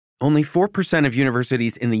Only 4% of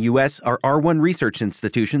universities in the U.S. are R1 research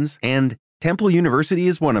institutions, and Temple University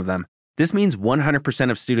is one of them. This means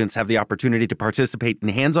 100% of students have the opportunity to participate in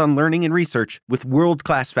hands-on learning and research with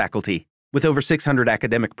world-class faculty. With over 600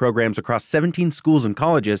 academic programs across 17 schools and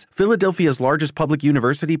colleges, Philadelphia's largest public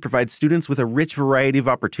university provides students with a rich variety of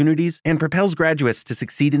opportunities and propels graduates to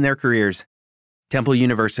succeed in their careers. Temple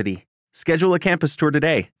University. Schedule a campus tour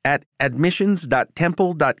today at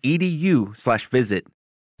admissions.temple.edu/visit.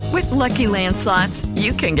 With Lucky Land Slots,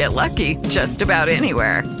 you can get lucky just about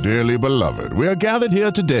anywhere. Dearly beloved, we are gathered here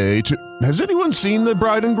today to... Has anyone seen the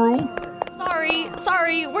bride and groom?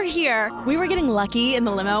 Sorry, we're here. We were getting lucky in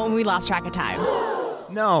the limo and we lost track of time.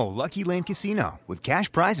 No, Lucky Land Casino, with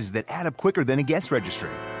cash prizes that add up quicker than a guest registry.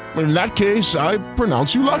 In that case, I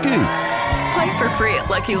pronounce you lucky. Play for free at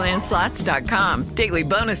LuckyLandSlots.com. Daily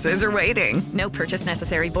bonuses are waiting. No purchase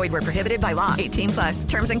necessary. Void where prohibited by law. 18+.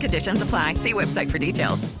 Terms and conditions apply. See website for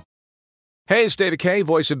details. Hey, it's David Kay,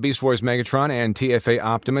 voice of Beast Wars Megatron and TFA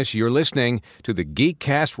Optimus. You're listening to the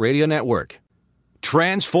Geekcast Radio Network.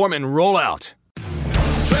 Transform and roll out.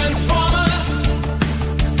 Transformers,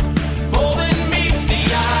 more than meets the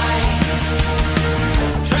eye.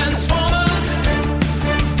 Transformers,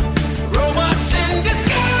 robots in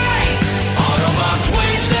disguise. Autobots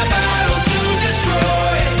wage their battle to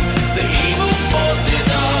destroy the evil forces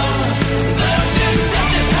of the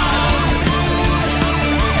Decepticons.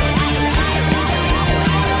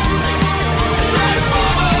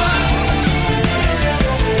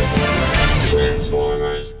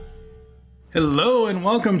 Transformers. Hello and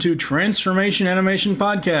welcome to Transformation Animation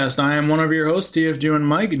Podcast. I am one of your hosts, TFG and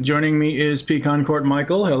Mike. Joining me is Pecan Court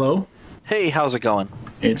Michael. Hello. Hey, how's it going?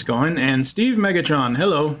 It's going. And Steve Megatron.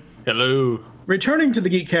 Hello. Hello. Returning to the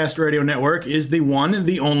Geekcast Radio Network is the one,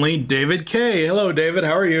 the only David Kay. Hello, David.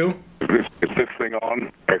 How are you? Is this thing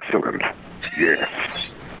on? Excellent.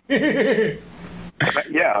 Yes.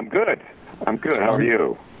 Yeah, I'm good. I'm good. How are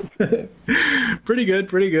you? Pretty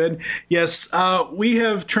good. Yes, we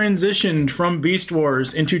have transitioned from Beast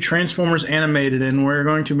Wars into Transformers Animated, and we're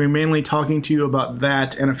going to be mainly talking to you about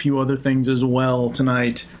that and a few other things as well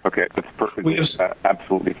tonight. Okay, that's perfectly,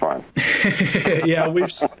 absolutely fine. Yeah,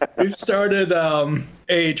 we've started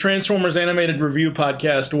a Transformers Animated review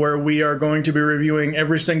podcast where we are going to be reviewing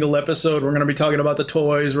every single episode. We're going to be talking about the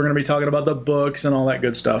toys, we're going to be talking about the books, and all that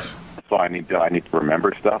good stuff. So I need to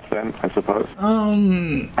remember stuff then, I suppose?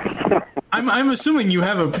 I'm assuming you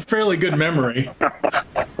have a fairly good memory.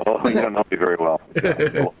 Well, you don't know me very well.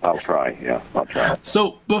 Yeah, I'll try. Yeah, I'll try.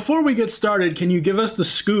 So before we get started, can you give us the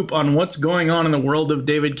scoop on what's going on in the world of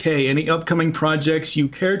David Kay? Any upcoming projects you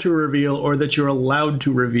care to reveal or that you're allowed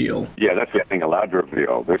to reveal? Yeah, that's the thing, allowed to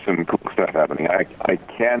reveal. There's some cool stuff happening. I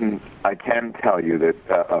can tell you that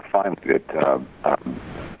finally that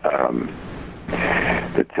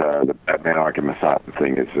the Batman Arkham Asylum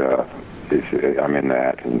thing is I'm in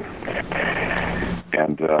that, and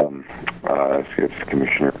it's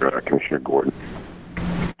Commissioner Gordon.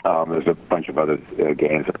 There's a bunch of other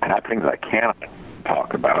games that are happening that I can't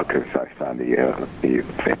talk about because I signed the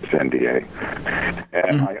famous NDA.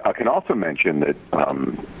 And I can also mention that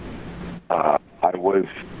I was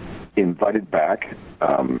invited back.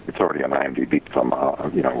 It's already on IMDb. So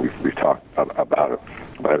we've talked about it.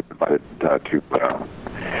 But I was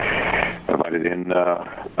invited in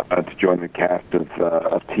to join the cast of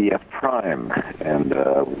TF Prime, and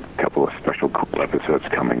a couple of special cool episodes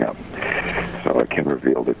coming up. So I can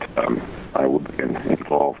reveal that I will be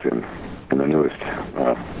involved in the newest.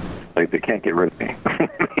 They can't get rid of me.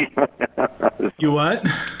 You what?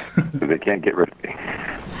 They can't get rid of me.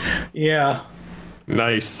 Yeah.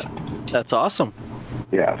 Nice. That's awesome.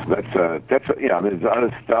 Yeah, so that's there's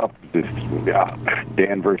other stuff. There's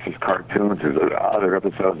Dan versus cartoons. There's other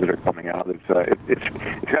episodes that are coming out. It's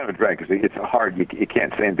kind of a drag because it's hard. You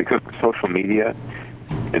can't say anything because of social media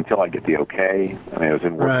until I get the okay. I mean, I was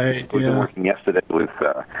working yesterday with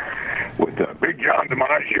Big John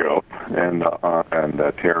DiMaggio and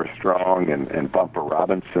Tara Strong and Bumper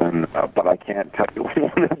Robinson, but I can't tell you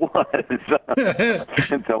when it was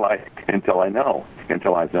until I know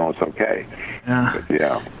it's okay. Yeah. But,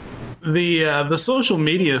 yeah. The social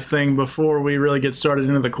media thing, before we really get started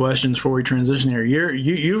into the questions, before we transition here,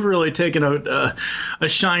 you've really taken a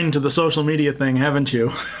shine to the social media thing, haven't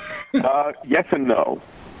you? Yes and no.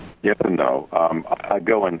 Yes and no. I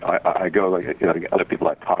go like other people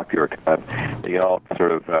I talk to, they all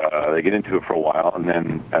sort of they get into it for a while,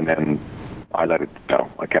 and then I let it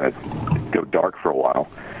I kind of go dark for a while.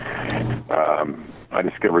 I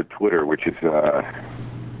discovered Twitter, which is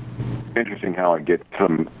interesting how I get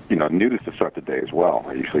some news to start the day as well.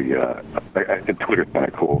 I usually Twitter's kind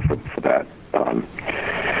of cool for that.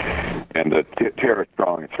 And Tara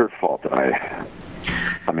Strong, it's her fault that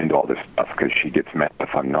I'm into all this stuff because she gets mad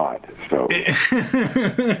if I'm not. So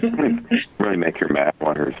really make her mad. I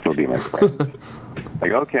want her to still be my friend.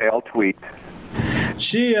 Like, okay, I'll tweet.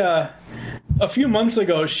 She, a few months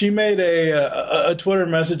ago, she made a Twitter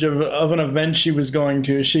message of an event she was going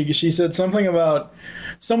to. She said something about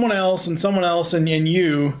someone else and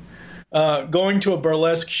you going to a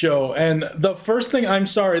burlesque show. And the first thing, I'm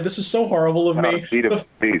sorry, this is so horrible of me. The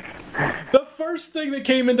first thing that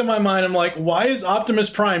came into my mind, I'm like, why is Optimus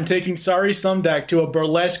Prime taking Sorry Sumdac to a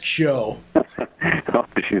burlesque show? Oh,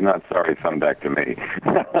 she's not Sorry Sumdac to me.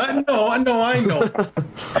 I know.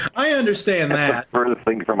 I understand that. That's the furthest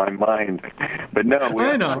thing from my mind. But no,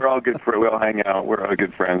 we're all good friends. We all hang out. We're all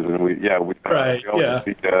good friends, and we go to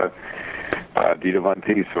see Dita Von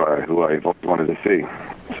Teese, who I've always wanted to see.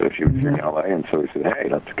 So she was here in LA, and so we said, hey,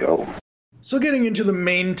 let's go. So getting into the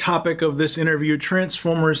main topic of this interview,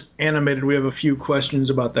 Transformers Animated, we have a few questions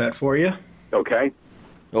about that for you.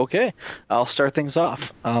 Okay, I'll start things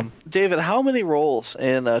off. David, how many roles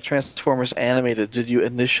in Transformers Animated did you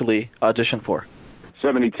initially audition for?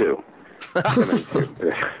 72.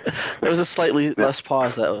 There was a slightly less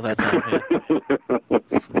pause that time.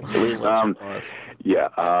 Yeah.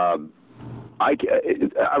 I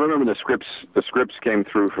remember the scripts came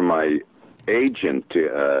through from my agent.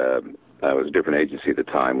 I was a different agency at the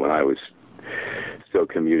time when I was still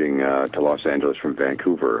commuting to Los Angeles from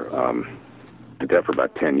Vancouver. Did that for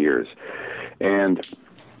about 10 years. And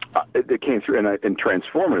it came through in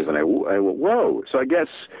Transformers, and I went, whoa. So I guess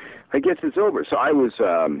it's over. So I was,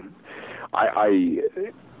 I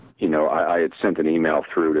had sent an email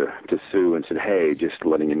through to Sue and said, hey, just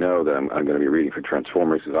letting you know that I'm going to be reading for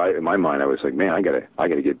Transformers. Because in my mind, I was like, man, I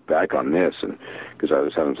gotta get back on this, and because I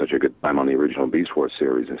was having such a good time on the original Beast Wars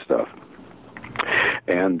series and stuff.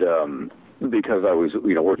 And because I was,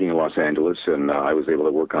 working in Los Angeles, and I was able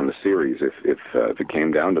to work on the series if it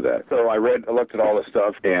came down to that. So I looked at all the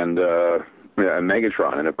stuff, and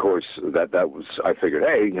Megatron, and of course that was, I figured,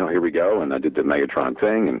 hey, here we go, and I did the Megatron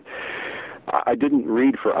thing, and I didn't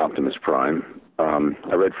read for Optimus Prime.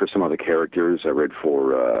 I read for some other characters. I read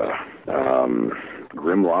for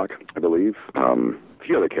Grimlock, I believe. A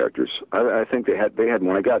few other characters. I think they had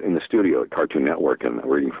when I got in the studio at Cartoon Network and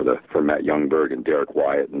reading for Matt Youngberg and Derek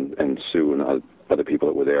Wyatt and Sue and other people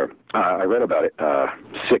that were there. I read about it,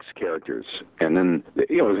 6 characters, and then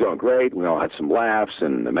it was going great. We all had some laughs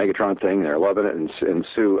and the Megatron thing. They're loving it, and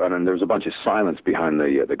Sue. And then there was a bunch of silence behind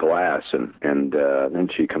the glass, and then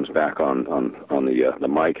she comes back on the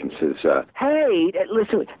mic and says, "Hey,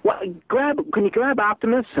 listen, can you grab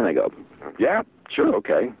Optimus?" And I go, "Yeah, sure,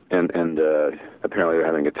 okay." And apparently they're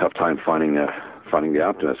having a tough time finding the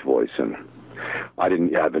Optimus voice, and I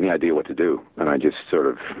didn't have any idea what to do, and I just sort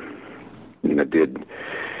of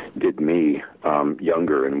did me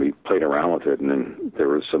younger, and we played around with it, and then there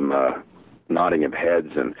was some nodding of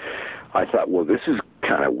heads, and I thought, well, this is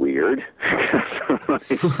kind of weird.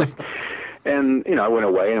 And I went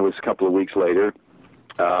away, and it was a couple of weeks later.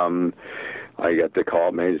 I got the call,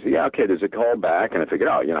 and said, yeah, okay, there's a call back, and I figured,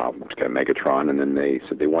 I'm just going to Megatron, and then they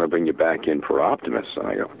said they want to bring you back in for Optimus, and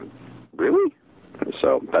I go, really? And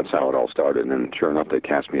so that's how it all started, and then sure enough, they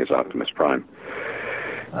cast me as Optimus Prime.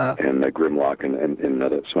 And Grimlock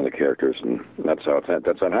and some other characters, and that's how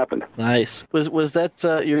it happened. Nice. Was that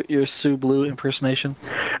your Sue Blue impersonation?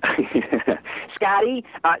 Scotty,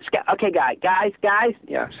 okay, guys.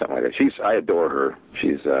 Yeah, something like that. I adore her.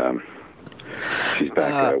 She's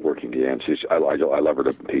back working again. I love her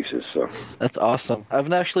to pieces. So that's awesome. I've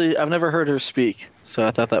never heard her speak, so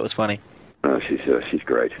I thought that was funny. She's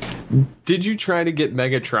great. Did you try to get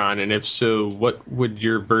Megatron, and if so, what would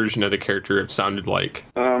your version of the character have sounded like?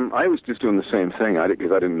 I was just doing the same thing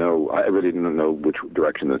because I didn't know. I really didn't know which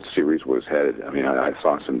direction the series was headed. I mean, I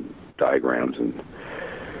saw some diagrams, and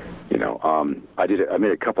I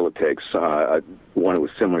made a couple of takes. One that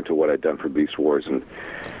was similar to what I'd done for Beast Wars, and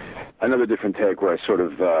another different take where I sort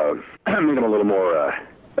of made him a little more.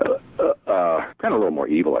 Kind of a little more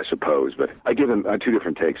evil, I suppose, but I give them 2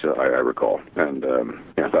 different takes, I recall, and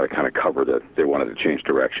I thought I kind of covered it. They wanted to change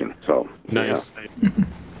direction, so nice.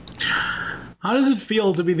 How does it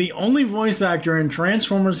feel to be the only voice actor in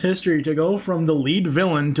Transformers history to go from the lead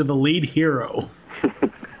villain to the lead hero?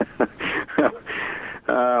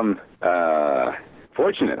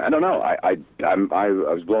 Fortunate. I don't know. I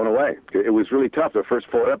was blown away. It was really tough the first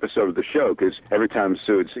 4 episodes of the show because every time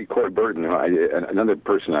Sue would see Corey Burton, another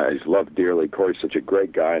person I just love dearly. Corey's such a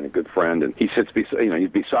great guy and a good friend, and he sits he's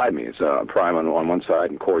beside me. It's Prime on one side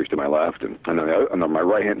and Corey's to my left, and on my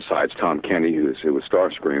right hand side is Tom Kenny, who was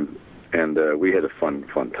Starscream, and we had a fun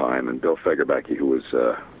time. And Bill Fagerbakke, who was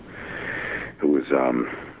who was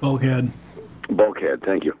Bulkhead. Bulkhead.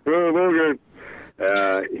 Thank you. Oh, Bulkhead.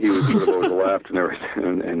 He was sort of over the left,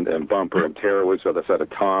 and Bumper and Tara was on the side of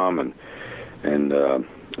Tom, and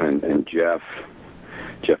Jeff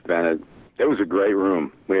Bennett. It was a great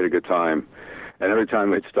room. We had a good time. And every time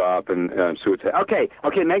we'd stop, and Sue would say, "Okay,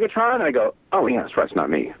 Megatron," and I go, "Oh yeah, that's right, it's not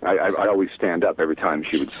me." I always stand up every time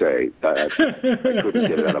she would say. I couldn't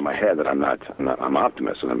get it out of my head that I'm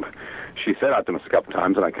Optimus. And she said Optimus a couple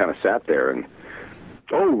times, and I kind of sat there and,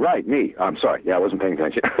 oh right, me. I'm sorry. Yeah, I wasn't paying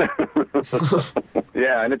attention.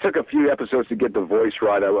 Yeah, and it took a few episodes to get the voice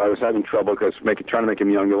right. I was having trouble because trying to make him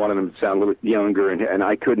younger, wanted him to sound a little bit younger, and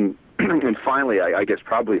I couldn't. And finally, I guess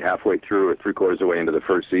probably halfway through or three-quarters of the way into the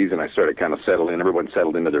first season, I started kind of settling. Everyone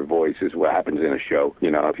settled into their voices. What happens in a show,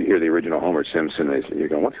 if you hear the original Homer Simpson, you're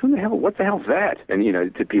going, what the hell's that? And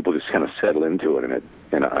to people just kind of settle into it,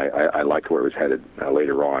 and I liked where it was headed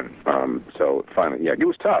later on. So finally, yeah, it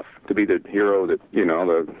was tough to be the hero that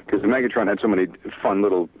because the Megatron had so many fun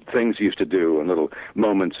little things he used to do and little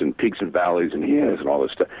moments and peaks and valleys and and all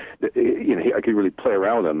this stuff. I could really play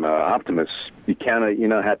around with him. Optimus, you kind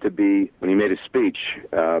of had to be. When he made his speech,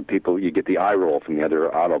 you get the eye roll from the other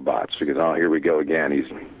Autobots because, oh, here we go again. He's,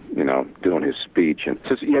 doing his speech. And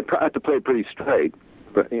so you had to play it pretty straight,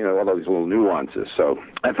 but, all those little nuances. So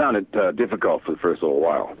I found it difficult for the first little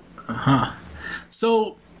while. Uh-huh.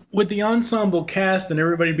 So with the ensemble cast and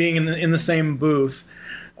everybody being in the same booth,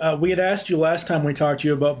 we had asked you last time we talked to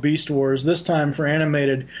you about Beast Wars. This time for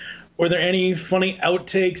animated, were there any funny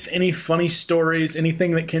outtakes, any funny stories,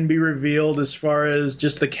 anything that can be revealed as far as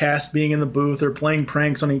just the cast being in the booth or playing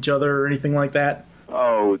pranks on each other or anything like that?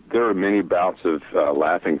 Oh, there were many bouts of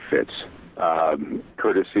laughing fits,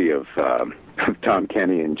 courtesy of Tom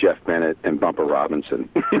Kenny and Jeff Bennett and Bumper Robinson.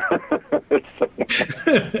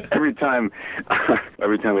 every time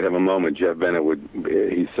we'd have a moment, Jeff Bennett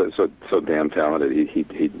he's so damn talented,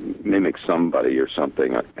 he'd mimic somebody or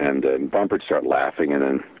something, and Bumper'd start laughing,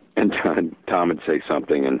 and Tom would say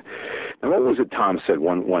something, and what was it Tom said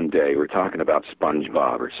one day? We were talking about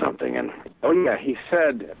SpongeBob or something, and he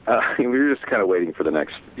said we were just kind of waiting for the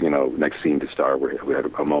next scene to start. We had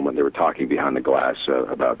a moment. They were talking behind the glass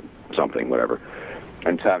about something, whatever.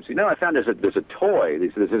 And Tom said, "No, I found there's a toy.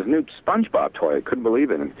 There's this new SpongeBob toy. I couldn't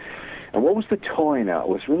believe it." And what was the toy now? It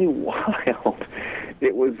was really wild.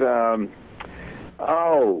 It was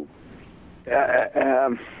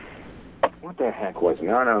what the heck was it?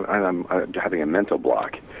 No, I'm having a mental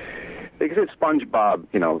block. They said SpongeBob,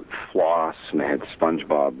 floss, and they had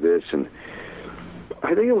SpongeBob this, and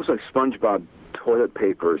I think it was like SpongeBob toilet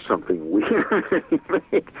paper or something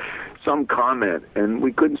weird. Some comment, and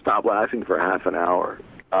we couldn't stop laughing for half an hour.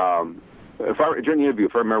 During the interview,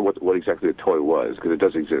 if I remember what exactly the toy was, because it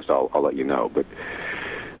does exist, I'll let you know. But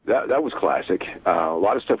that was classic. A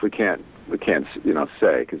lot of stuff we can't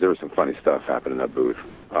say because there was some funny stuff happening in that booth.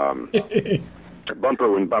 Bumper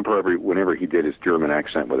whenever he did his German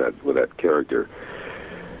accent with that character,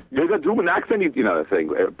 that German accent, the thing.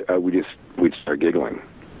 We'd start giggling.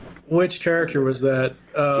 Which character was that?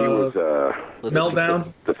 He was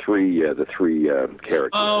Meltdown. The three characters.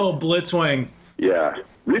 Oh, Blitzwing. Yeah,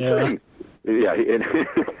 Blitzwing. Yeah,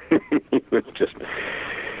 he was just.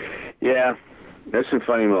 Yeah, there's some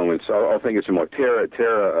funny moments. I'll think of some more. Tara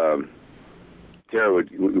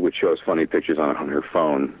would show us funny pictures on her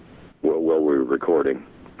phone while we were recording,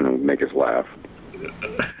 make us laugh.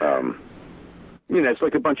 It's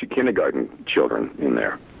like a bunch of kindergarten children in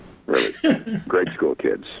there, really. Grade school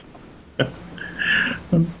kids.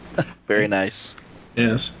 Very nice.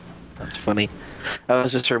 Yes. That's funny. I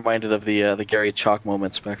was just reminded of the Gary Chalk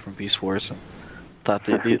moments back from Beast Wars. Thought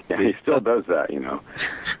he still does that, You don't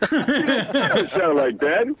sound like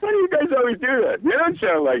that. Why do you guys always do that? You don't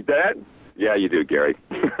sound like that. Yeah, you do, Gary.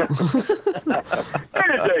 Wait a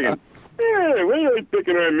second. Yeah, why are you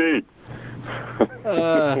picking on me?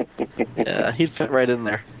 Yeah, he'd fit right in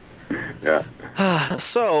there. Yeah.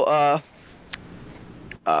 So,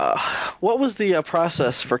 what was the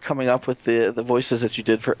process for coming up with the voices that you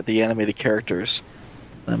did for the animated characters?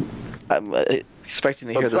 I'm expecting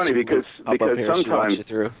to hear this. It's funny because sometimes you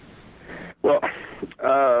through. Well,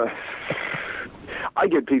 I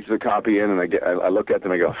get pieces of copy in, and I look at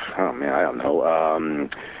them and I go, oh man, I don't know,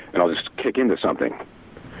 and I'll just kick into something.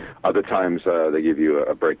 Other times they give you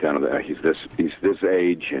a breakdown of he's this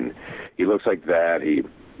age and he looks like that. He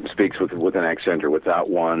speaks with an accent or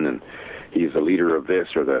without one, and he's the leader of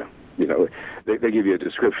this or the. They give you a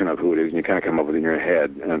description of who it is, and you kind of come up with it in your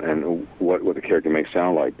head and what the character may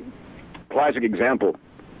sound like. Classic example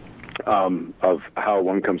of how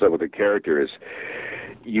one comes up with a character is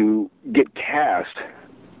you get cast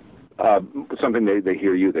something they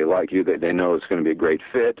hear you, they like you, they know it's going to be a great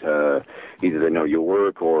fit. Either they know your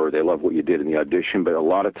work or they love what you did in the audition. But a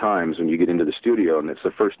lot of times when you get into the studio and it's the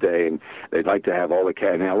first day and they'd like to have all the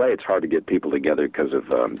cast in LA, it's hard to get people together because of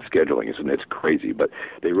scheduling. It's crazy, but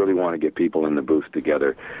they really want to get people in the booth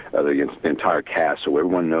together, the entire cast, so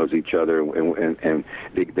everyone knows each other and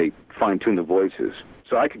they fine tune the voices.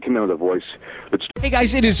 So I could come in with a voice. Hey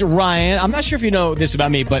guys, it is Ryan. I'm not sure if you know this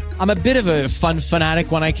about me, but I'm a bit of a fun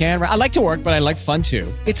fanatic when I can. I like to work, but I like fun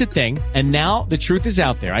too. It's a thing. And now the truth is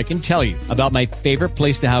out there. I can tell you about my favorite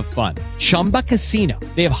place to have fun. Chumba Casino.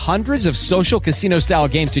 They have hundreds of social casino style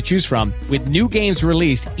games to choose from with new games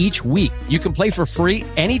released each week. You can play for free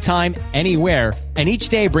anytime, anywhere. And each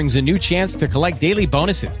day brings a new chance to collect daily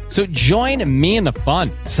bonuses. So join me in the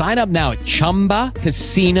fun. Sign up now at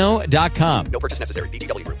ChumbaCasino.com. No purchase necessary.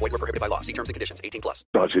 VGW. Void were prohibited by law. See terms and conditions. 18+.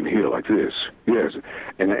 Starts in here like this, yes,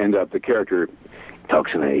 and end up the character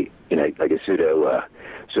talks in a like a pseudo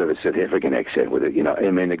sort of a South African accent with it,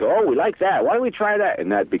 and then they go, oh, we like that. Why don't we try that?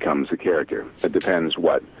 And that becomes the character. It depends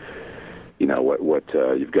what.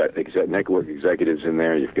 You've got network executives in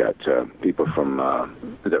there. You've got people from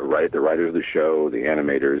the writers of the show, the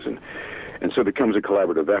animators, and so it becomes a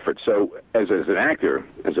collaborative effort. So as an actor,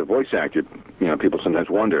 as a voice actor, people sometimes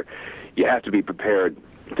wonder, you have to be prepared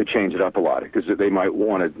to change it up a lot because they might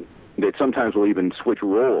want to. They sometimes will even switch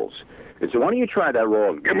roles and say, why don't you try that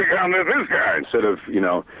role? Get me down to this guy instead of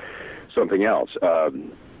something else.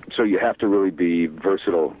 So you have to really be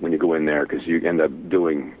versatile when you go in there because you end up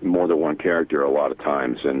doing more than one character a lot of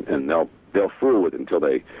times, and they'll fool with it until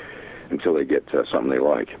they get something they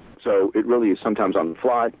like. So it really is sometimes on the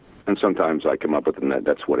fly, and sometimes I come up with it, and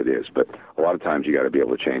that's what it is. But a lot of times you got to be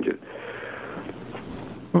able to change it.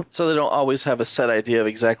 So they don't always have a set idea of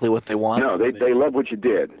exactly what they want? No, they love what you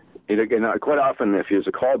did. And quite often, if there's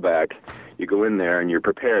a callback, you go in there and you're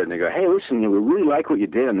prepared, and they go, hey, listen, we really like what you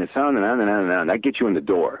did on this sound, and that gets you in the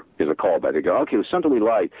door. There's a callback. They go, okay, there's something we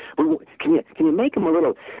like. But can you make him a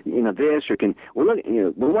little, this, or we want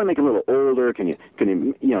to make him a little older? Can you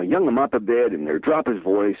young him up a bit and drop his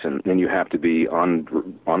voice, and then you have to be on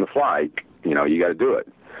the fly. You got to do it.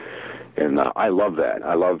 And I love that.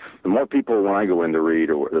 I love the more people when I go in to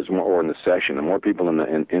read, or there's more, or in the session, the more people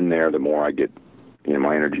in there, the more I get,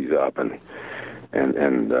 my energy's up, and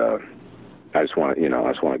I just want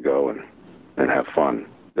to go and have fun.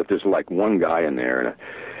 If there's like one guy in there and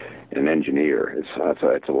an engineer, it's a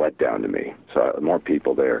letdown to me. So more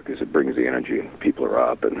people there because it brings the energy and people are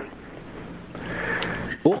up and.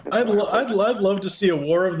 Well, I'd love to see a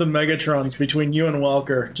War of the Megatrons between you and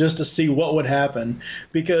Welker just to see what would happen,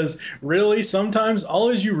 because really sometimes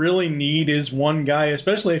all you really need is one guy,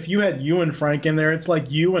 especially if you had you and Frank in there. It's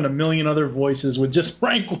like you and a million other voices with just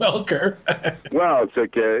Frank Welker. Well, it's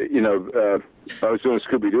like I was doing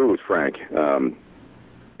Scooby-Doo with Frank. I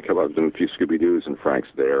was doing a few Scooby-Doos and Frank's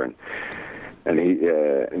there, and he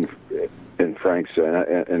and Frank's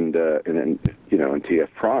and then in TF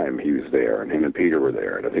Prime he was there, and him and Peter were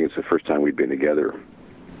there, and I think it's the first time we'd been together,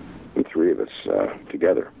 the three of us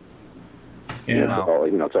together. Yeah. It's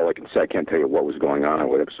all I can say. I can't tell you what was going on in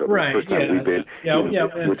what episode. Right. The first time we've been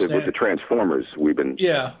with the Transformers, we've been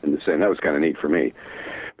in the same. That was kind of neat for me.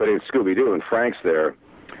 But in Scooby-Doo and Frank's there,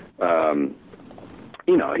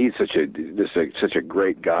 he's such a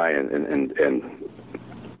great guy, and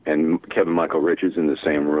Kevin Michael Richards in the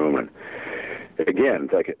same room, and again,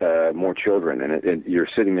 it's like more children, and you're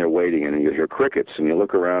sitting there waiting, and you hear crickets, and you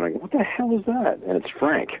look around and go, what the hell is that? And it's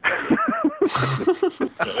Frank.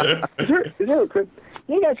 is there a cricket?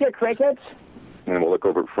 You guys hear crickets? And we'll look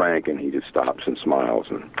over at Frank, and he just stops and smiles,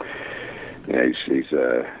 and he's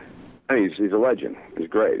a legend. He's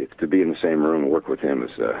great. To be in the same room and work with him is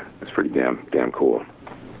pretty damn cool.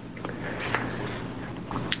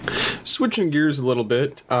 Switching gears a little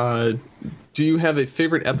bit, do you have a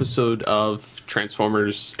favorite episode of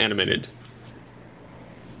Transformers Animated?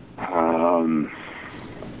 Let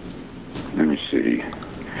me see.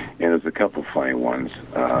 Yeah, there's a couple funny ones.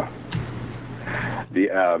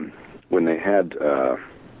 When they had, they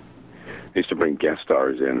used to bring guest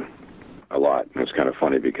stars in a lot. And it's kind of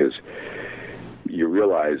funny because you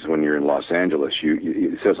realize when you're in Los Angeles,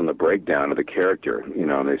 it says on the breakdown of the character,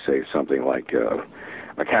 and they say something like,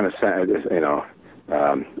 I kind of sound,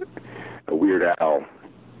 a Weird Al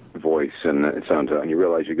voice, and it sounds, and you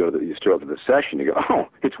realize you show up to the session, you go, oh,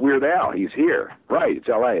 it's Weird Al, he's here, right? It's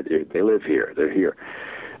L.A. They live here, they're here,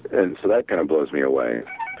 and so that kind of blows me away.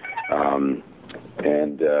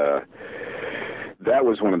 That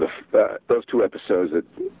was one of those two episodes that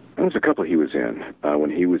there was a couple he was in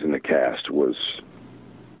when he was in the cast was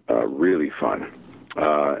really fun.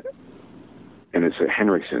 and it's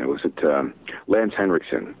Henriksen. It was Lance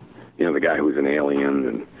Henriksen, you know, the guy who was an alien.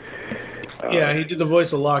 And yeah, he did the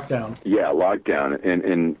voice of Lockdown. Yeah, Lockdown.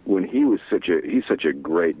 And when he's such a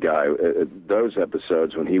great guy. Those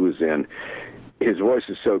episodes when he was in, his voice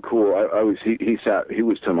is so cool. He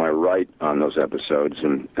was to my right on those episodes,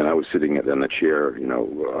 and I was sitting in the chair. You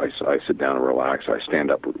know, I sit down and relax. I stand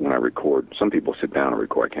up when I record. Some people sit down and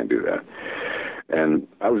record. I can't do that. And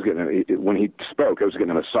I was when he spoke, I was getting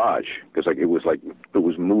a massage because it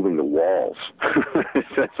was moving the walls.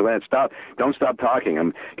 So man, don't stop talking.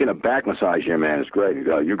 I'm getting a back massage here, man. It's great.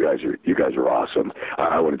 You guys are awesome.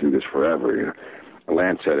 I want to do this forever. You know,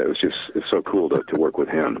 Lance said it's so cool to work with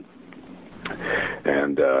him.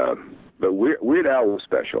 And but Weird Al was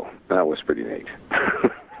special. That was pretty neat.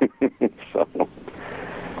 So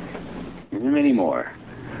many more.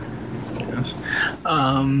 Yes.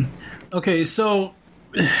 Okay, so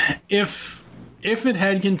if it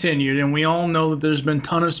had continued, and we all know that there's been a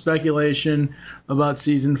ton of speculation about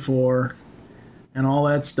season 4 and all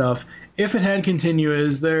that stuff, if it had continued,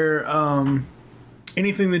 is there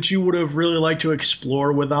anything that you would have really liked to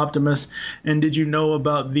explore with Optimus? And did you know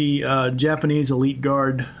about the Japanese Elite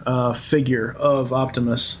Guard figure of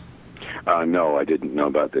Optimus? No, I didn't know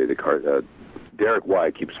about the card. Derek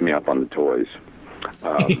White keeps me up on the toys.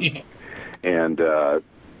 And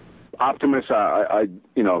Optimus, I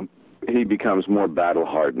he becomes more battle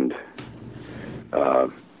hardened.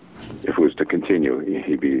 If it was to continue,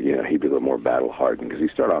 he'd be a little more battle hardened because he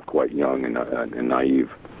started off quite young and naive,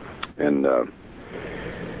 and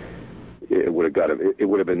it would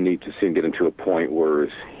have been neat to see him get into a point where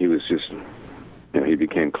he was just, he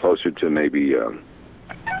became closer to maybe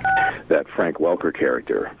that Frank Welker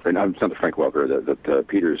character, or not the Frank Welker, that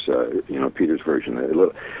Peter's Peter's version, a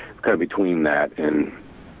little kind of between that and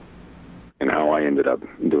how I ended up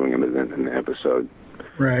doing him in the episode,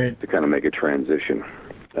 right? To kind of make a transition.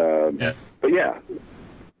 Yeah. But yeah,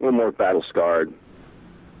 a little more battle scarred,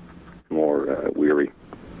 more weary.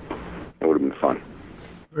 That would have been fun.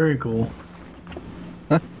 Very cool.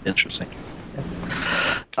 Interesting.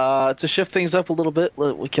 To shift things up a little bit,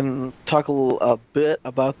 we can talk a bit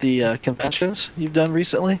about the conventions you've done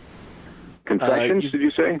recently. Confessions? Did you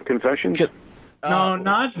say confessions? No,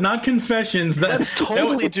 not confessions. Let's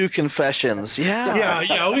totally do confessions. Yeah.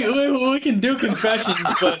 Yeah. We can do confessions,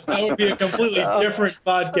 but that would be a completely different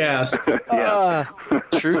podcast.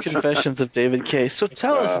 True Confessions of David K. So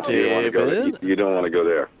tell us, David. You don't want to go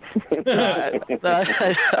there.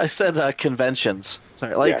 I said conventions.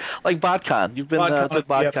 Sorry, like BotCon. You've been to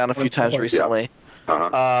BotCon a few times recently.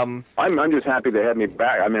 Uh-huh. I'm just happy they had me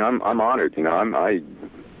back. I mean, I'm honored. You know,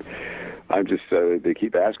 I'm just they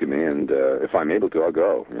keep asking me, and if I'm able to, I'll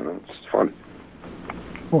go. You know, it's fun.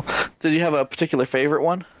 Cool. Did you have a particular favorite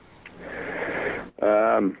one?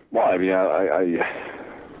 Well, I mean,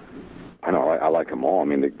 I know I like them all. I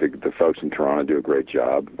mean, the folks in Toronto do a great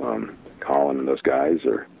job. Colin and those guys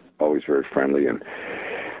are always very friendly, and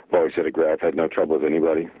I've always had no trouble with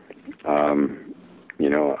anybody.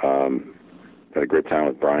 Had a great time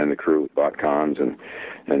with Brian and the crew with BotCons,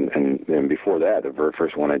 and before that, the very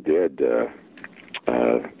first one I did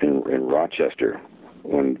in Rochester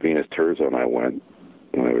when Venus Terzo and I went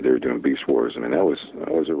when they were doing Beast Wars. I mean, that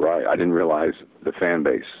was a riot. I didn't realize the fan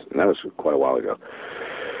base, and that was quite a while ago.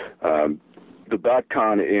 The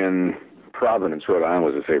BotCon in Providence, Rhode Island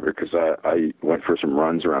was a favorite because I went for some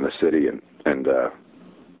runs around the city and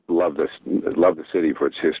loved the city for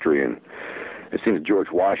its history, and it seems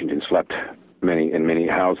George Washington slept in many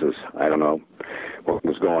houses. I don't know what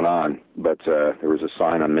was going on, but there was a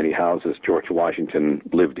sign on many houses, George Washington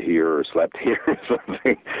lived here or slept here or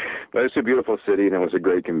something. But it's a beautiful city, and it was a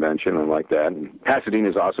great convention. I like that. And Pasadena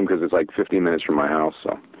is awesome because it's like 15 minutes from my house.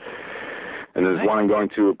 So. And there's one I'm going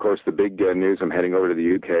to, of course, the big news. I'm heading over to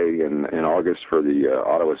the UK in August for the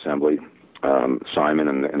Auto Assembly. Simon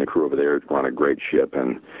and the crew over there run a great ship,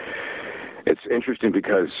 and it's interesting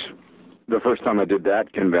because the first time I did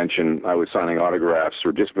that convention, I was signing autographs,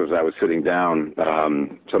 or just because I was sitting down,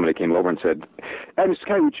 somebody came over and said, "Hey, Mr.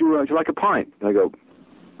 K, would you like a pint?" And I go,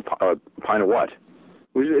 "A pint of what?"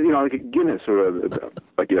 Like a Guinness or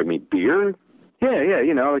like me beer?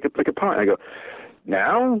 Yeah, like a pint. I go,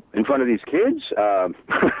 "Now in front of these kids?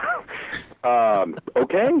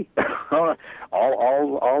 Okay,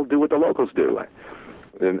 I'll do what the locals do."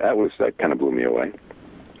 And that kind of blew me away.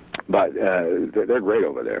 But they're great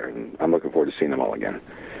over there, and I'm looking forward to seeing them all again.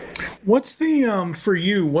 What's the for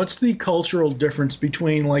you? What's the cultural difference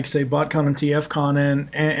between, like, say, BotCon and TFCon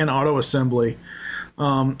and Auto Assembly?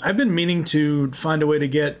 I've been meaning to find a way to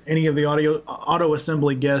get any of the auto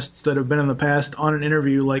assembly guests that have been in the past on an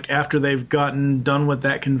interview, like after they've gotten done with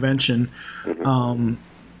that convention.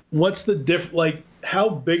 What's the how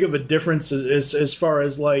big of a difference is as far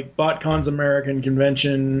as like BotCon's American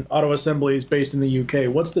convention, auto assembly is based in the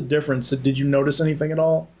UK? What's the difference? Did you notice anything at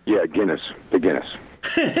all? Yeah, the Guinness.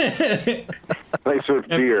 They serve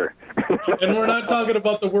beer. And we're not talking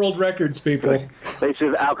about the world records, people. They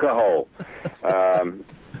serve alcohol.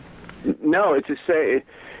 No, it's to say,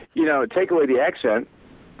 take away the accent,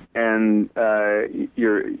 and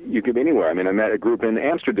you could be anywhere. I mean, I met a group in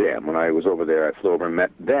Amsterdam when I was over there. I flew over and met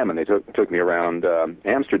them, and they took me around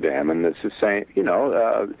Amsterdam, and it's the same.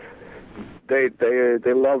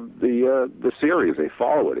 They love the series. They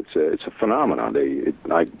follow it. It's a phenomenon.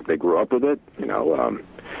 They grew up with it.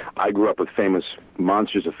 I grew up with famous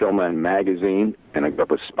Monsters of Filmland magazine, and I grew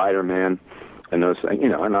up with Spider-Man, and those things.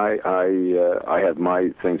 And I have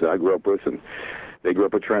my things that I grew up with, and they grew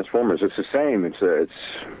up with Transformers. It's the same. It's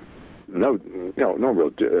no real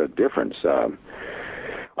difference. I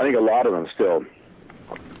think a lot of them still.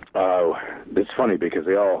 It's funny because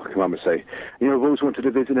they all come up and say, we always wanted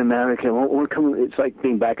to visit America. It's like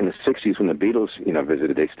being back in the '60s when the Beatles,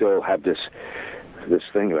 visited. They still have this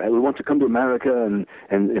thing. We want to come to America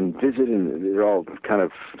and visit, and they're all kind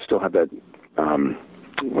of still have that.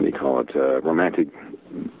 What do you call it? Romantic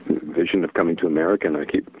vision of coming to America, and I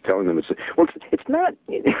keep telling them it's not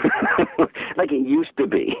like it used to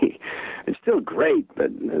be. It's still great,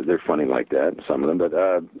 but they're funny like that. Some of them, but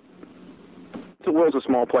the world's a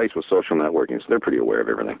small place with social networking, so they're pretty aware of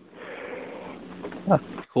everything. Huh,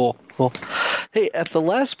 cool. Hey, at the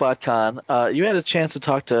last BotCon, you had a chance to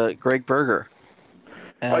talk to Greg Berger.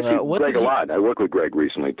 And, I see Greg a lot. I worked with Greg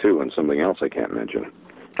recently too, and something else I can't mention.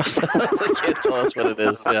 I can't tell us what it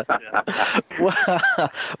is. Yeah.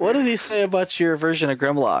 What did he say about your version of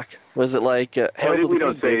Grimlock? Was it like? We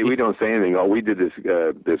don't say anything. Oh, we did this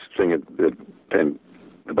thing at the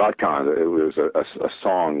BotCon. It was a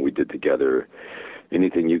song we did together.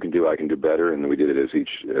 Anything you can do, I can do better, and we did it as a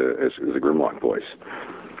Grimlock voice,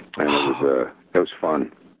 and it was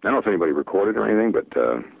fun. I don't know if anybody recorded or anything, but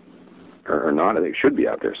or not. I think it should be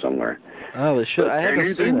out there somewhere. Oh, they should. I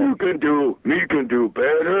haven't seen it. You can do, me can do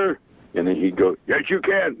better. And then he'd go, yes, you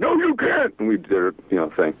can. No, you can't. And we did a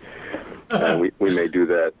thing. And we may do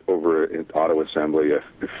that over at Auto Assembly if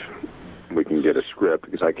we can get a script,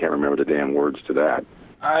 because I can't remember the damn words to that.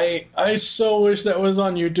 I so wish that was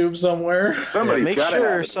on YouTube somewhere. Somebody's got to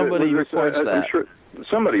have it. Somebody records that. I'm sure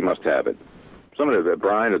somebody must have it. Somebody,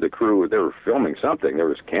 Brian or the crew, they were filming something. There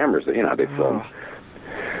was cameras that they filmed.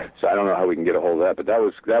 So I don't know how we can get a hold of that, but that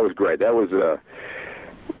was great. That was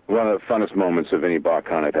one of the funnest moments of any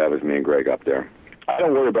BotCon I've had with me and Greg up there. I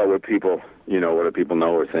don't worry about what people, what people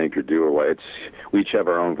know or think or do or what. We each have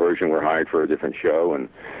our own version. We're hired for a different show,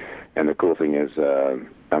 and the cool thing is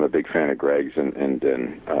I'm a big fan of Greg's,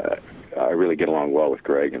 and I really get along well with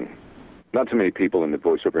Greg, and not too many people in the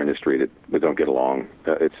voiceover industry that don't get along.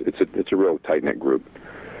 It's a real tight-knit group.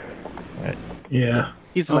 Right. Yeah.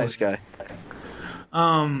 He's a nice guy.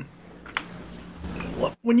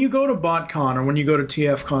 When you go to BotCon or when you go to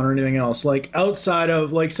TFCon or anything else, like outside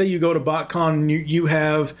of, like, say you go to BotCon, you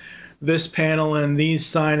have this panel and these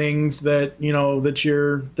signings that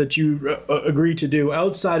that you agree to do.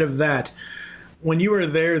 Outside of that, when you were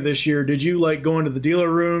there this year, did you go into the dealer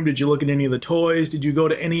room? Did you look at any of the toys? Did you go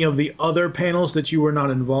to any of the other panels that you were not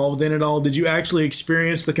involved in at all? Did you actually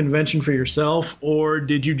experience the convention for yourself, or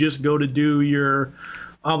did you just go to do your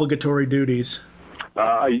obligatory duties?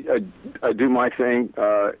 I do my thing.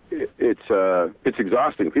 It's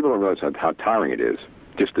exhausting. People don't realize how tiring it is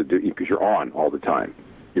just to do, because you're on all the time.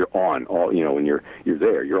 You're on when you're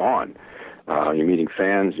there. You're on. You're meeting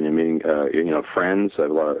fans and you're meeting friends. I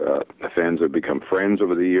have a lot of fans that have become friends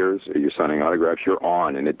over the years. You're signing autographs. You're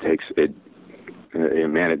on, and it takes its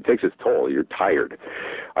toll. You're tired.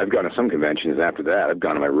 I've gone to some conventions after that. I've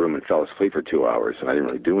gone to my room and fell asleep for 2 hours, and I didn't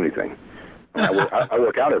really do anything. I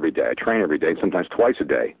work out every day. I train every day, sometimes twice a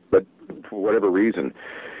day. But for whatever reason,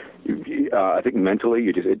 I think mentally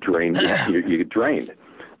you get drained. You get drained.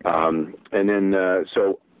 And then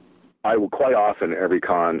so I will quite often, every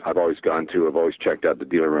con I've always gone to, I've always checked out the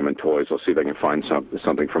dealer room and toys. I'll see if I can find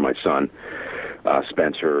something for my son,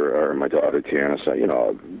 Spencer, or my daughter, Tiana. So,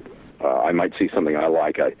 I might see something I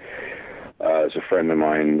like. There's a friend of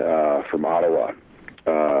mine from Ottawa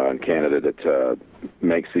in Canada that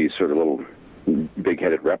makes these sort of little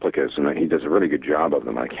big-headed replicas, and he does a really good job of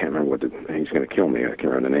them. I can't remember he's going to kill me. I can't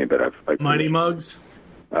remember the name, but Mighty Mugs?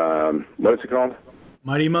 What is it called?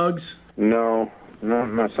 Mighty Mugs? No,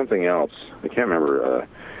 something else. I can't remember.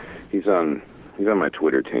 He's on He's on my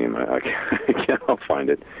Twitter team. I'll find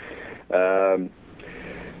it.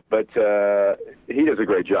 But he does a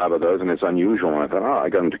great job of those, and it's unusual. And I thought, I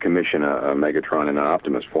got him to commission a Megatron and an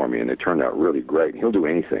Optimus for me, and it turned out really great. He'll do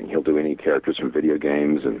anything. He'll do any characters from video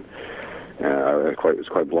games, and I was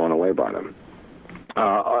quite blown away by them.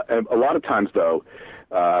 A lot of times, though,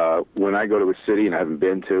 when I go to a city and I haven't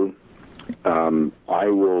been to,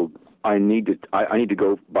 I need to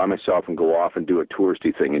go by myself and go off and do a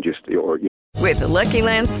touristy thing and just With the Lucky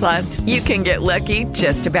Land Slots, you can get lucky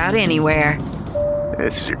just about anywhere.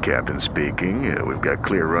 This is your captain speaking. We've got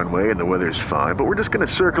clear runway and the weather's fine, but we're just going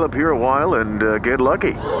to circle up here a while and get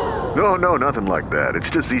lucky. No, nothing like that. It's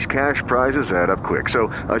just these cash prizes add up quick. So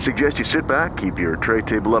I suggest you sit back, keep your tray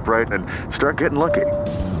table upright, and start getting lucky.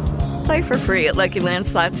 Play for free at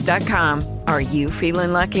LuckyLandSlots.com. Are you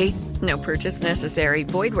feeling lucky? No purchase necessary.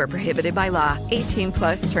 Void where prohibited by law.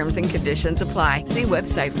 18+ terms and conditions apply. See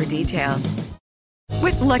website for details.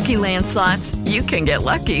 With Lucky Land Slots, you can get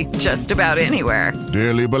lucky just about anywhere.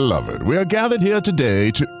 Dearly beloved, we are gathered here today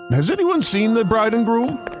to... Has anyone seen the bride and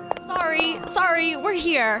groom? Sorry, we're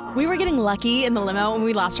here. We were getting lucky in the limo and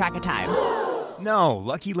we lost track of time. No,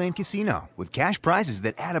 Lucky Land Casino, with cash prizes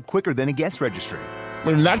that add up quicker than a guest registry.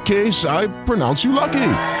 In that case, I pronounce you lucky.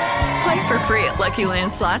 Play for free at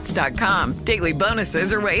LuckyLandSlots.com. Daily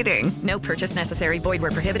bonuses are waiting. No purchase necessary. Void where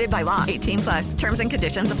prohibited by law. 18+. Terms and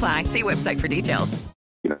conditions apply. See website for details.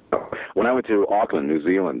 When I went to Auckland, New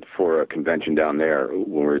Zealand, for a convention down there, when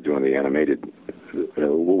we were doing the animated,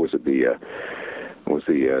 what was it? The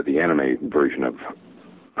anime version of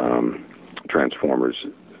Transformers.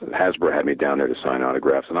 Hasbro had me down there to sign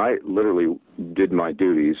autographs, and I literally did my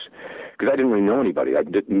duties because I didn't really know anybody. I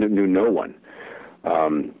knew no one.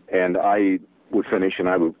 And I would finish, and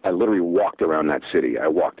I literally walked around that city. I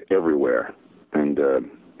walked everywhere, and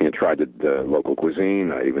tried the local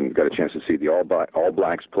cuisine. I even got a chance to see the All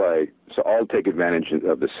Blacks play. So I'll take advantage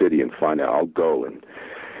of the city and find out. I'll go and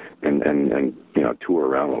tour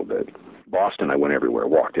around a little bit. Boston, I went everywhere,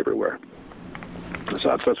 walked everywhere.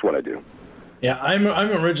 So that's what I do. Yeah, I'm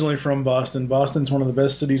originally from Boston. Boston's one of the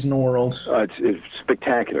best cities in the world. It's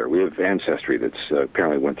spectacular. We have ancestry that's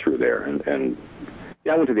apparently went through there, and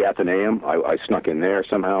I went to the Athenaeum. I snuck in there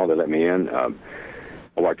somehow. They let me in. I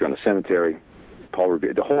walked around the cemetery. Paul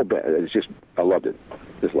Revere, the whole bit. It's just, I loved it.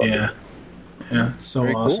 Just loved it. Yeah, it's so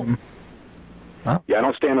awesome. Cool. Huh? Yeah, I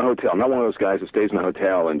don't stay in a hotel. I'm not one of those guys that stays in a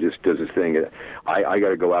hotel and just does his thing. I got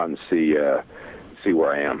to go out and see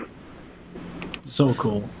where I am. So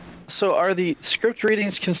cool. So are the script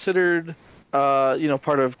readings considered,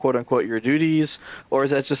 part of quote unquote your duties, or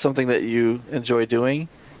is that just something that you enjoy doing?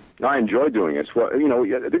 I enjoy doing it. Well,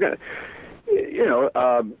 they're gonna,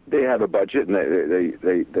 they have a budget and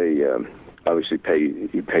they obviously pay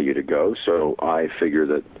you to go. So I figure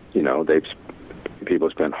that people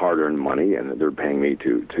spend hard-earned money and they're paying me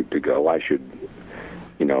to go. I should,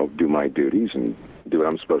 do my duties and do what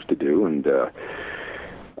I'm supposed to do. And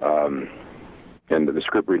the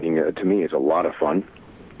script reading to me is a lot of fun.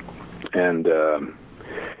 And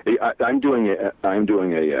I'm doing a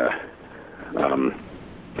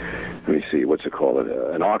let me see, what's it called?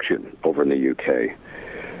 An auction over in the UK.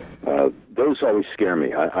 Those always scare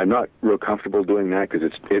me. I'm not real comfortable doing that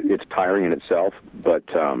because it's tiring in itself. But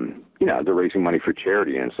they're raising money for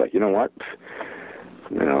charity, and it's like, you know what?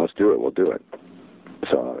 Let's do it. We'll do it.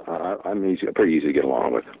 So I'm pretty easy to get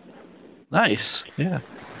along with. Nice. Yeah.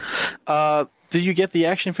 Do you get the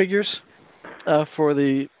action figures for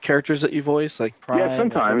the characters that you voice, like Prime? Yeah,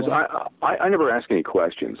 sometimes. I never ask any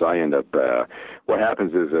questions. I end up. What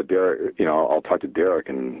happens is Derek. I'll talk to Derek,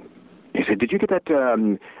 and he said, "Did you get that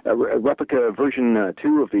replica version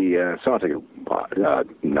 2 of the song?" I go,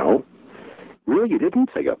 "No." Really, you didn't?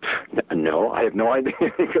 I go, "No, I have no idea."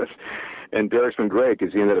 And Derek's been great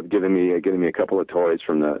because he ended up giving me a couple of toys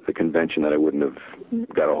from the convention that I wouldn't have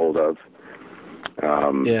got a hold of.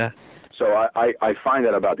 Yeah. So I find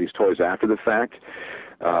out about these toys after the fact,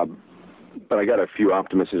 but I got a few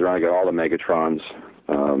Optimuses around. I got all the Megatrons.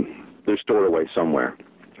 They're stored away somewhere.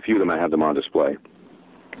 A few of them, I have them on display.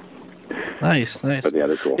 Nice. But yeah,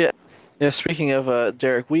 they're cool. Yeah. Speaking of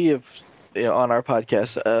Derek, we have on our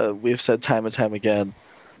podcast we have said time and time again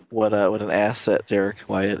what an asset Derek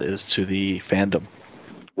Wyatt is to the fandom.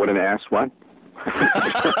 What an ass? What?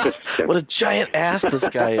 What a giant ass this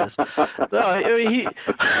guy is. No, I mean he.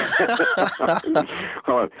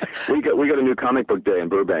 Hold on. We got a new comic book day in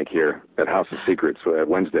Burbank here at House of Secrets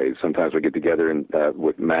Wednesdays. Sometimes we get together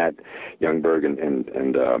with Matt Youngberg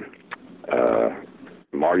and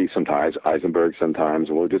Marty sometimes, Eisenberg sometimes,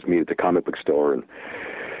 and we'll just meet at the comic book store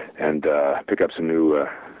and pick up some new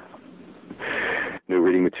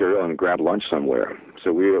reading material and grab lunch somewhere.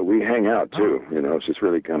 So we hang out too. You know, it's just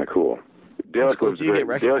really kind of cool. Derek lives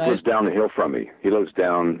down the hill from me.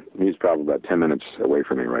 He's probably about 10 minutes away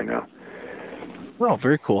from me right now. Oh,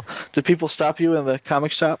 very cool. Do people stop you in the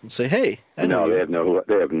comic shop and say, "Hey"? No, they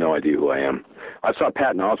have no idea who I am. I saw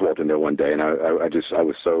Patton Oswalt in there one day, and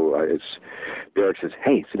Derek says,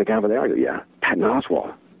 "Hey, see the guy over there?" I go, "Yeah, Patton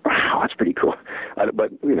Oswalt." Wow, that's pretty cool.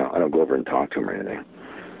 But you know, I don't go over and talk to him or anything.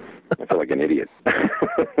 I feel like an idiot.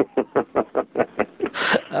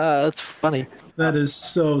 That's funny. That is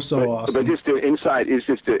so awesome. But just the inside is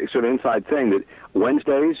just a sort of inside thing that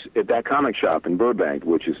Wednesdays at that comic shop in Burbank,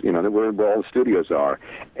 which is where all the studios are,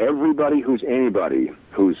 everybody who's in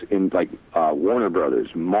like Warner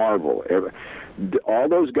Brothers, Marvel, all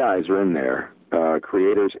those guys are in there,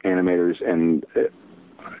 creators, animators, and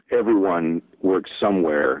everyone works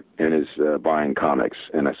somewhere and is buying comics.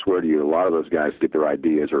 And I swear to you, a lot of those guys get their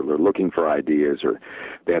ideas, or they're looking for ideas, or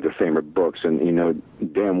they have their favorite books. And you know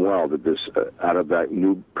damn well that this out of that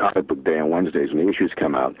new comic book day on Wednesdays, when the issues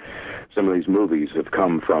come out, some of these movies have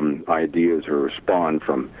come from ideas or spawned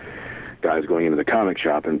from guys going into the comic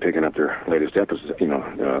shop and picking up their latest episodes,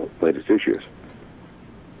 latest issues.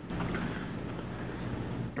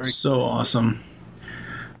 So awesome.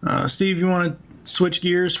 Steve, you want to switch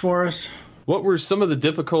gears for us? What were some of the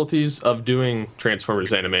difficulties of doing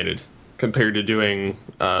Transformers Animated compared to doing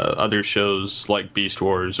other shows like Beast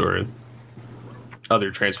Wars or other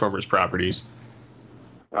Transformers properties?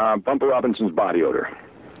 Bumper Robinson's body odor.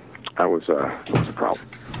 That was a problem.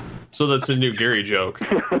 So that's a new Gary joke.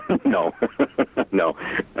 No, that's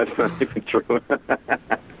not even true.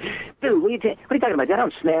 Dude, what are you talking about? I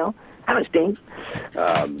don't smell. I don't stink.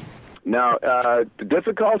 The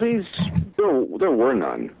difficulties, there were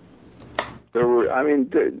none. There were, I mean,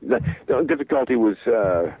 the difficulty was,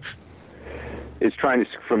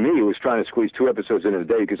 for me, it was trying to squeeze 2 episodes in a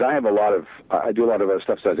day, because I do a lot of other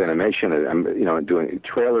stuff besides animation. I'm doing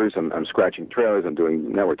trailers, I'm scratching trailers, I'm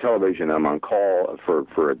doing network television, I'm on call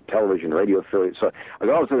for a television radio affiliate. So I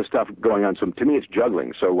got all this other stuff going on. So to me, it's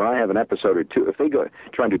juggling. So when I have an episode or 2, if they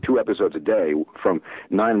try and do 2 episodes a day from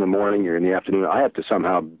 9 in the morning or in the afternoon, I have to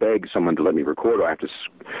somehow beg someone to let me record, or I have to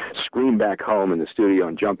scream back home in the studio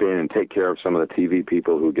and jump in and take care of some of the TV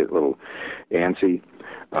people who get a little antsy.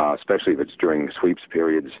 Especially if it's during sweeps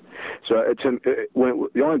periods. So it's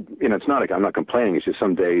not like I'm not complaining. It's just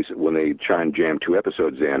some days when they try and jam 2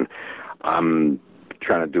 episodes in, I'm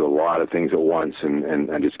trying to do a lot of things at once, and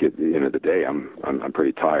I just get the end of the day. I'm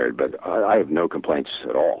pretty tired, but I have no complaints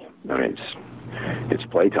at all. I mean, it's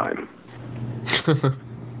playtime.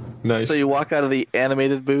 Nice. So you walk out of the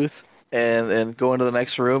animated booth and go into the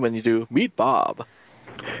next room, and you do Meet Bob.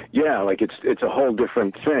 Yeah, like it's a whole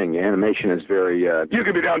different thing. Animation is very, you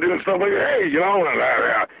could be down doing stuff like, hey,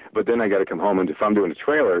 but then I got to come home, and if I'm doing a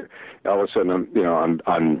trailer, all of a sudden I'm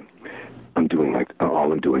doing like,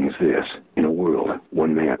 all I'm doing is this in a world,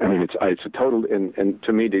 one man. I mean, it's a total, and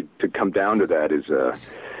to me to come down to that is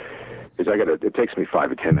it takes me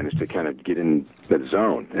 5 or 10 minutes to kind of get in that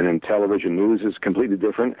zone. And then television news is completely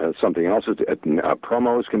different. Something else is,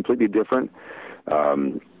 promo is completely different.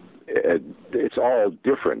 It's all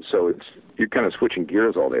different, so you're kind of switching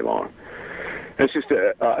gears all day long. And it's just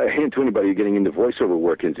a hint to anybody getting into voiceover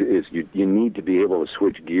work is you need to be able to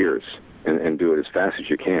switch gears and do it as fast as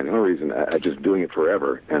you can. The only reason I just doing it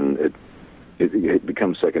forever, and it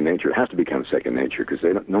becomes second nature. It has to become second nature, because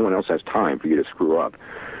no one else has time for you to screw up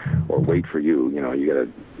or wait for you. You know, you got to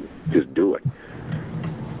just do it.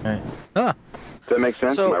 Right. Huh. Does that make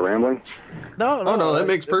sense? Am I rambling? No, that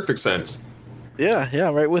makes perfect sense. Yeah,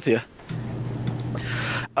 I'm right with you.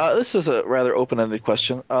 This is a rather open-ended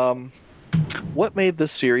question. What made this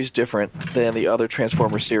series different than the other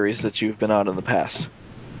Transformers series that you've been on in the past?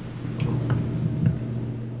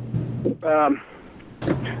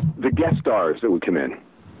 The guest stars that would come in.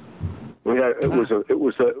 It was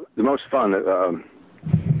the most fun. The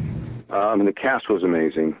cast was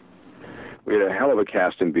amazing. We had a hell of a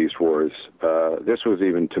cast in Beast Wars. This was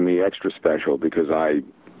even to me extra special because I'm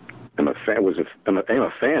a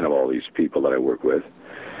fan of all these people that I work with.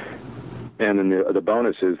 And then the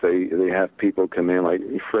bonus is they have people come in like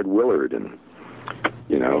Fred Willard and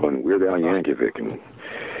Weird Al Yankovic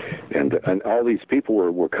and all these people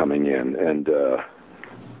were coming in, and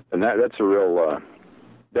that's a real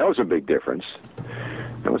that was a big difference.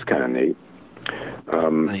 That was kind of neat.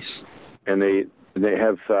 Nice. And they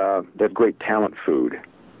have great talent food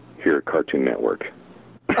here at Cartoon Network.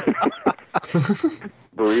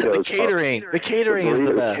 Burritos. The catering is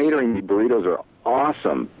the best. The burritos are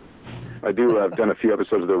awesome. I've done a few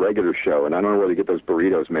episodes of the regular show, and I don't know where they get those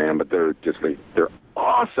burritos, man, but they're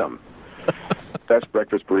awesome. best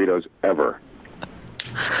breakfast burritos ever.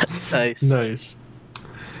 Nice. Nice.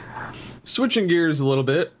 Switching gears a little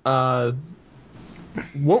bit,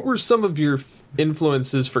 what were some of your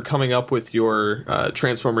influences for coming up with your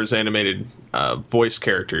Transformers animated voice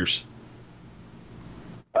characters?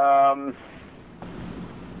 Flying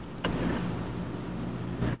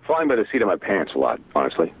by the seat of my pants a lot,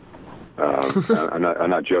 honestly. I'm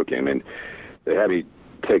not joking. I mean, they had me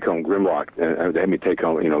take home Grimlock, and they had me take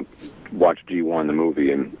home, watch G1 the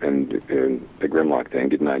movie and the Grimlock thing,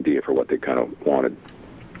 get an idea for what they kind of wanted.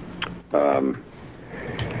 What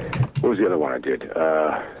was the other one I did?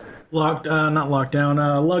 Not Lockdown,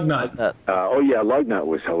 Lugnut. Lugnut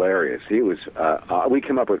was hilarious. He was. We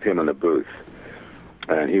came up with him in the booth,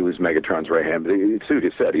 and he was Megatron's right hand. But Sue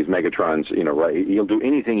just said he's Megatron's. Right. He'll do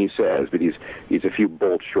anything he says, but he's a few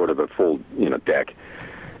bolts short of a full deck.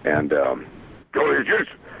 And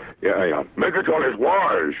Megatron is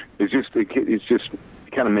wise. It's just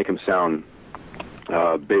kind of make him sound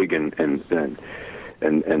big and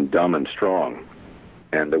dumb and strong.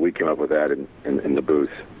 And we came up with that in the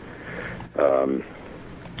booth.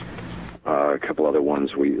 A couple other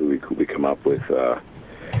ones we come up with,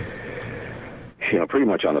 pretty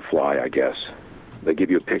much on the fly, I guess. They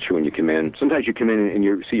give you a picture when you come in. Sometimes you come in and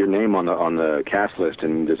you see your name on the cast list,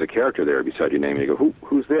 and there's a character there beside your name, and you go,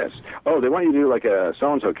 "Who's this?" "Oh, they want you to do like a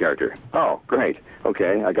so-and-so character." "Oh, great.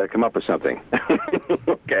 Okay, I got to come up with something."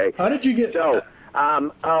 Okay. How did you get? So,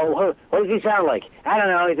 what does he sound like? I don't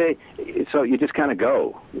know. So you just kind of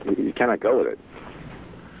go. You kind of go with it.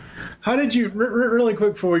 How did you, really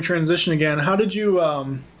quick before we transition again, how did you,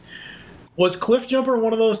 was Cliff Jumper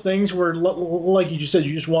one of those things where, like you just said,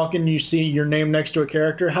 you just walk in and you see your name next to a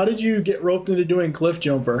character? How did you get roped into doing Cliff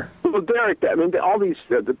Jumper? Well, Derek, I mean, all these,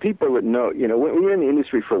 the people that know, when you're in the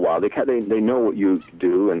industry for a while, they know what you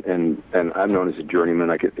do, and I'm known as a journeyman.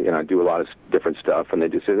 I do a lot of different stuff, and they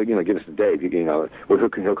just say, give us a date, he'll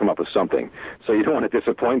come up with something. So you don't want to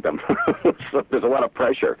disappoint them. So there's a lot of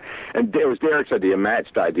pressure. And it was Derek's idea,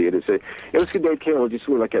 Matt's idea, to say, let's get Dave Cable, just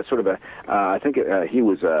like a sort of I think he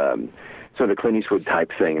was, sort of Clint Eastwood type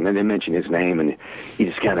thing, and then they mention his name, and you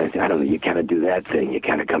just kind of, you kind of do that thing. You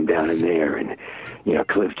kind of come down in there, and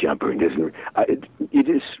Cliff Jumper, and doesn't. You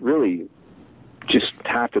just really just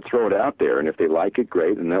have to throw it out there, and if they like it,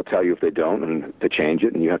 great, and they'll tell you if they don't, and to change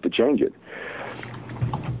it, and you have to change it.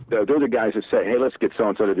 They're the guys that say, "Hey, let's get so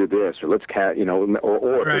and so to do this," or "Let's or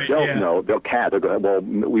if they don't know, they'll They'll go, "Well,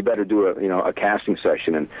 we better do a casting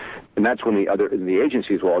session," and that's when the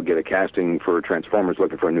agencies will all get a casting for Transformers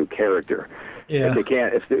looking for a new character. Yeah. If they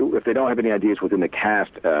can't, if they don't have any ideas within the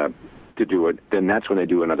cast to do it, then that's when they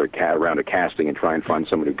do another round of casting and try and find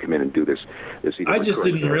someone who come in and do this. I just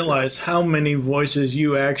didn't realize how many voices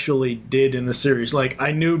you actually did in the series. Like,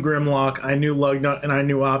 I knew Grimlock, I knew Lugnut, and I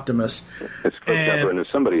knew Optimus. It's and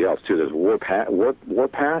there's somebody else too. There's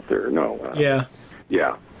Warpath, or no? Yeah.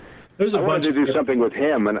 There's a bunch. I wanted to do something with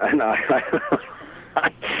him, and I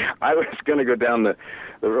was going to go down the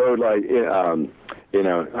road like,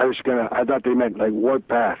 I thought they meant like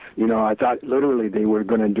Warpath. I thought literally they were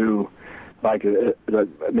going to do like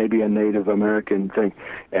maybe a Native American thing,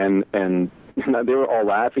 and they were all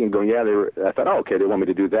laughing and going, yeah, they were. I thought, oh, okay, they want me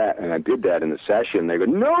to do that, and I did that in the session. They go,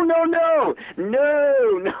 no, don't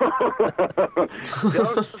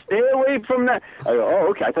stay away from that. I go, oh,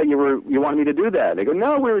 okay, I thought you wanted me to do that. They go,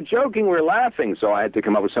 no, we were joking, we were laughing, so I had to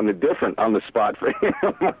come up with something different on the spot for him.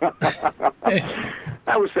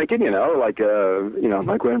 I was thinking,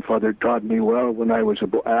 my grandfather taught me well when I was a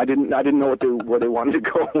boy. I didn't know where they wanted to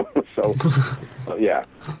go, so yeah,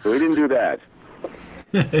 so we didn't do that.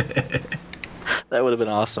 That would have been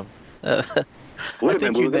awesome. I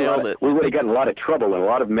think you nailed it. We would have gotten a lot of trouble and a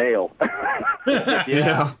lot of mail.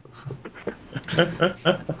 Yeah.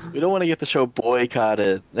 We don't want to get the show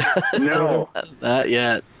boycotted. No. Not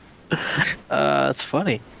yet. It's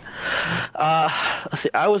funny. Let's see,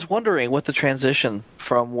 I was wondering what the transition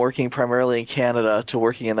from working primarily in Canada to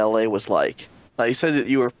working in LA was like. You said that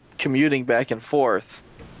you were commuting back and forth.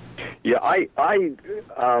 Yeah, I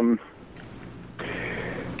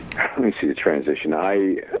let me see the transition.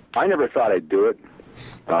 I never thought I'd do it.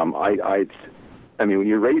 I mean, when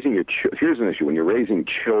you're raising here's an issue. When you're raising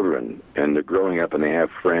children and they're growing up and they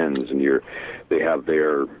have friends and they have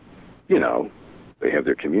their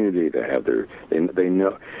community, they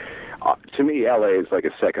know. To me, LA is like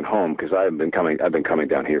a second home because I've been coming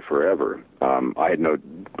down here forever.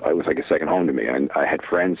 It was like a second home to me. I had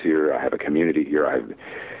friends here. I have a community here. I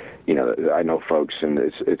know folks, and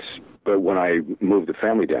it's. But when I moved the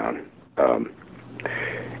family down,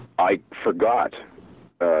 I forgot.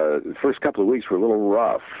 The first couple of weeks were a little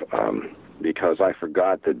rough because I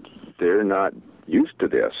forgot that they're not used to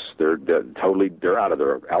this. They're out of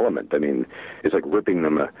their element. I mean, it's like ripping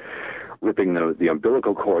the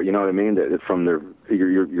umbilical cord. You know what I mean? From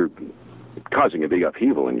you're causing a big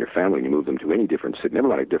upheaval in your family. And you move them to any different city, never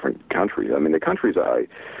mind a different country. I mean, the countries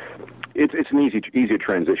it's an easier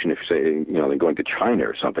transition if you say than going to China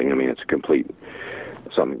or something. I mean, it's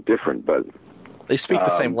something different, but they speak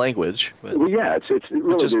the same language. But well, yeah, it's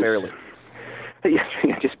really just barely.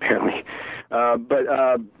 Yeah, just barely. But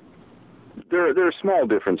there are small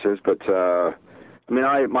differences. But I mean,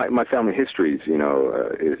 my family history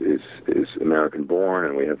is American born,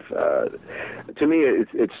 and we have. To me,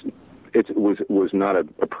 it was not a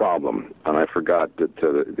problem, and I forgot that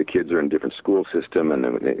the kids are in a different school system, and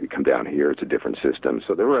then when they come down here, it's a different system.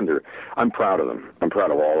 So they were under. I'm proud of them. I'm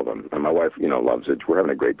proud of all of them, and my wife, loves it. We're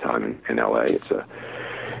having a great time in L.A. It's a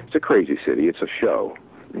crazy city. It's a show.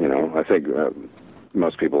 I think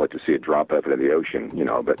most people like to see it drop out into the ocean.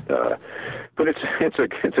 But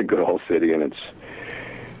it's a good old city, and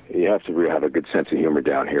you have to really have a good sense of humor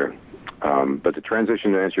down here. But the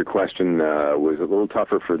transition, to answer your question, was a little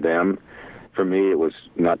tougher for them. For me, it was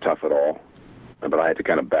not tough at all. But I had to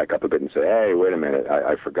kind of back up a bit and say, hey, wait a minute,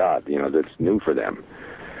 I forgot. That's new for them.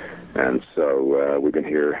 And so we've been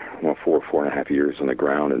here 4.5 years on the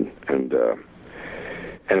ground, and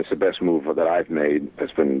it's the best move that I've made.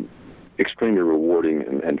 It's been extremely rewarding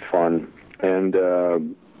and fun. And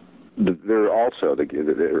they're also,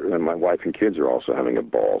 my wife and kids are also having a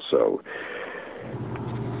ball. So,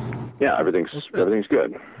 yeah, everything's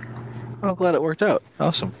good. I'm glad it worked out.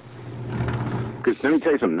 Awesome. Because let me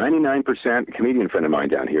tell you something. 99%. A comedian friend of mine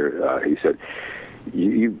down here, he said,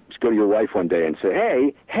 you go to your wife one day and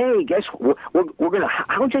say, hey, guess we're gonna.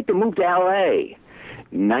 How would you like to move to L.A.?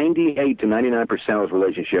 98 to 99% of those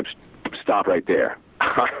relationships stop right there.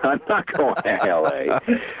 I'm not going to L.A.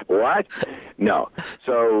 What? No.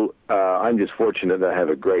 So I'm just fortunate that I have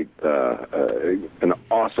a great, an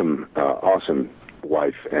awesome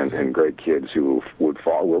wife and great kids who would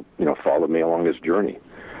follow me along this journey.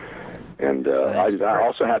 And I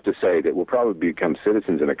also have to say that we'll probably become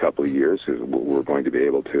citizens in a couple of years. Because we're going to be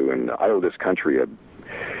able to, and I owe this country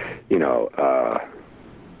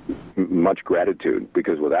much gratitude,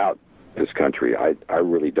 because without this country, I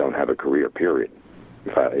really don't have a career. Period.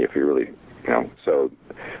 If you really, so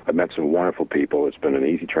I've met some wonderful people. It's been an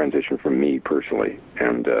easy transition for me personally,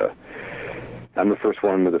 and I'm the first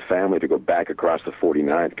one of the family to go back across the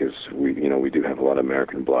 49th, because we do have a lot of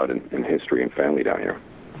American blood and history and family down here.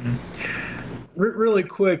 Really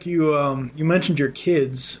quick, you mentioned your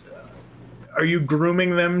kids. Are you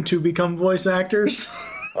grooming them to become voice actors?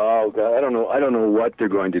 Oh God, I don't know what they're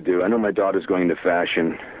going to do. I know my daughter's going into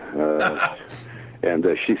fashion. And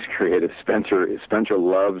she's creative. Spencer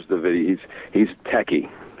loves the video. He's techie.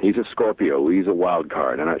 He's a Scorpio. He's a wild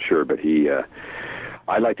card. I'm not sure, but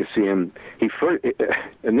I'd like to see him.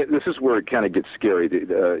 And this is where it kind of gets scary.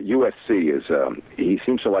 The USC is. He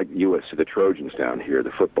seems to like USC, the Trojans down here,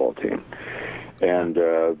 the football team, and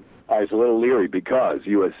I was a little leery because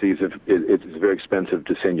USC it's very expensive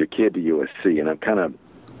to send your kid to USC, and I'm kind of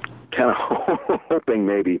hoping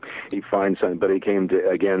maybe he finds something. But he came to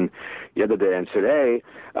again the other day and said, hey,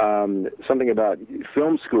 something about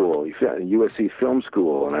film school, USC film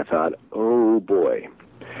school. And I thought, oh boy.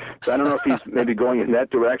 So I don't know if he's maybe going in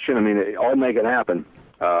that direction. I mean, I'll make it happen.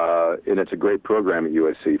 And it's a great program at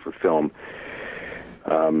USC for film.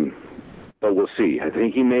 But we'll see. I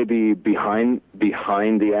think he may be behind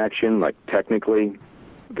the action, like technically,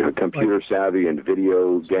 computer savvy and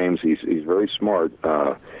video games. He's very smart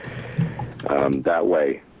that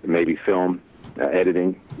way. Maybe film,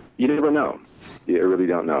 editing. You never know. You really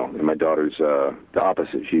don't know. And my daughter's the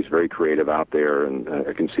opposite. She's very creative out there, and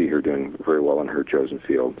I can see her doing very well in her chosen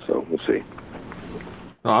field. So we'll see.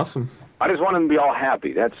 Awesome. I just want them to be all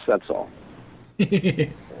happy. That's all.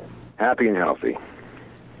 Happy and healthy.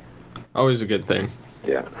 Always a good thing.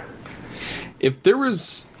 Yeah. If there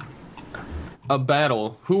was a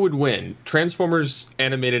battle, who would win? Transformers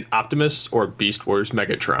Animated Optimus or Beast Wars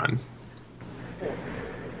Megatron?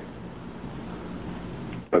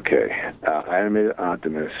 Okay, Animated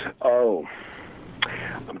Optimus. Oh,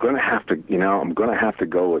 I'm gonna have to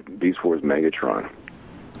go with Beast Wars Megatron.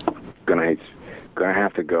 Gonna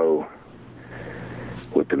have to go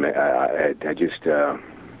with the. I just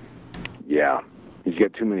he's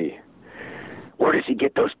got too many. Where does he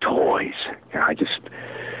get those toys? I just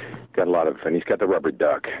got a lot of, and he's got the rubber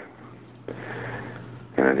duck,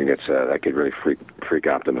 and I think that could really freak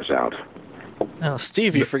Optimus out. Now,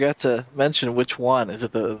 Steve, you forgot to mention which one. Is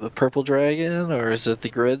it the Purple Dragon or is it the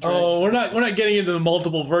Grid Dragon? Oh, we're not getting into the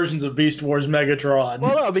multiple versions of Beast Wars Megatron.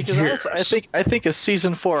 Well, no, because I think a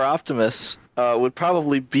season 4 Optimus would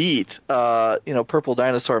probably beat Purple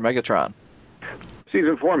Dinosaur Megatron.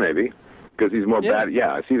 Season 4 maybe, because he's more bad.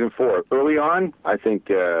 Yeah, season 4. Early on, I think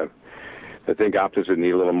Optimus would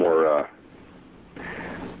need a little more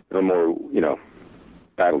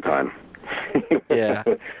battle time. Yeah.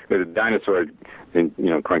 The dinosaur,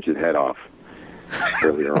 crunch his head off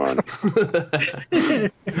earlier on.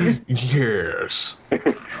 Yes.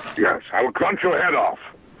 Yes, I will crunch your head off.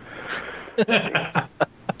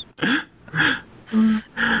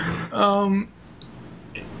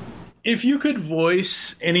 If you could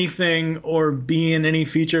voice anything or be in any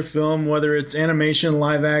feature film, whether it's animation,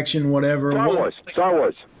 live action, whatever. Star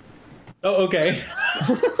Wars. Oh, okay.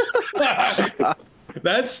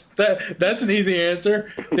 That's an easy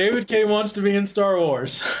answer. David K wants to be in Star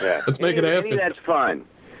Wars. Yeah. Let's make it happen. That's fine.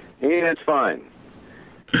 That's fine.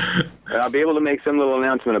 I'll be able to make some little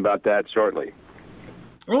announcement about that shortly.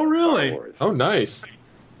 Oh, really? Oh, nice.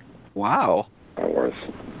 Wow. Star Wars.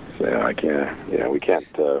 So I can't. We can't.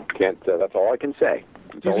 That's all I can say.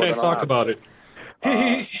 You can't talk about it.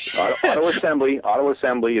 Auto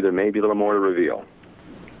assembly. There may be a little more to reveal.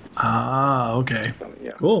 Ah, okay. So,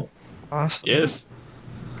 yeah. Cool. Awesome. Yes.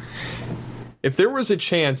 If there was a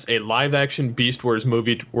chance a live-action Beast Wars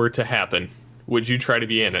movie were to happen, would you try to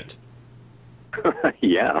be in it?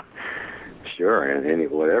 Yeah. Sure.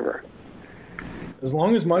 And whatever. As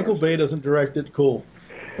long as Michael Bay doesn't direct it, cool.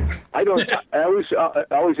 I was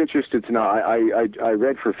always interested to know. I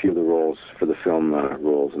read for a few of the roles for the film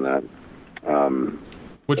roles and that.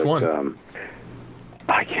 Which one?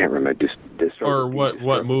 I can't remember. Or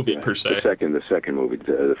what movie per se? The second movie,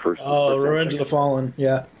 the first. Oh, Revenge of the Fallen.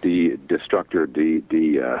 Yeah. The Destructor.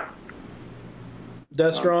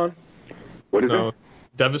 Destron. What is it?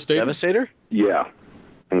 Devastator. Yeah,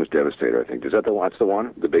 it was Devastator. I think. Is that the one? That's the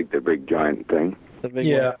one. The big giant thing. The big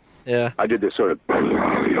one. Yeah. I did this sort of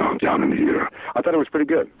down in here. I thought it was pretty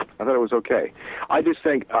good. I thought it was okay. I just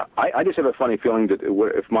think I just have a funny feeling that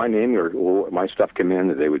if my name or my stuff came in,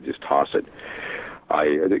 that they would just toss it.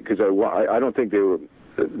 Because I don't think they were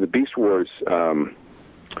the Beast Wars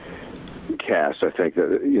cast. I think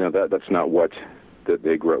that that's not what that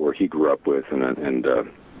they grew up, where he grew up with, and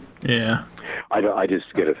yeah. I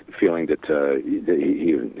just get a feeling that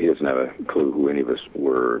he doesn't have a clue who any of us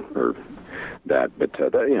were or that. But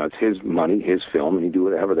it's his money, his film, and he do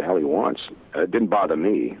whatever the hell he wants. It didn't bother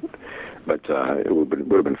me, but it would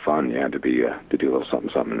have been fun, to do a little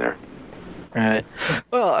something there. Right.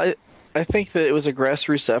 Well, I think that it was a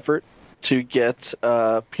grassroots effort to get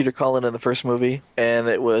Peter Cullen in the first movie, and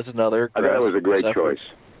it was another. I thought it was a great choice.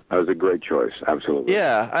 That was a great choice, absolutely.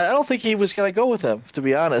 Yeah, I don't think he was going to go with him, to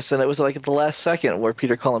be honest. And it was like at the last second where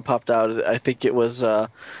Peter Cullen popped out. I think it was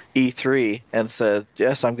E3 and said,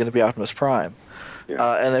 "Yes, I'm going to be Optimus Prime."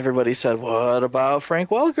 Yeah. And everybody said, "What about Frank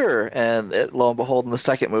Welker?" And lo and behold, in the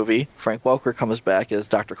second movie, Frank Welker comes back as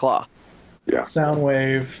Dr. Claw. Yeah.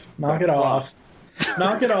 Soundwave, knock it off.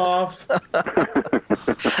 Knock it off.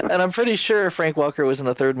 And I'm pretty sure Frank Welker was in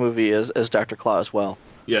the third movie as Dr. Claw as well.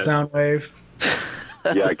 Yes. Soundwave.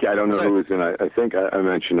 Yeah, I don't know who was in. I think I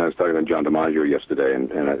mentioned I was talking to John DiMaggio yesterday,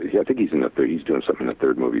 and I think he's in the third. He's doing something in the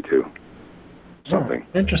third movie too. Something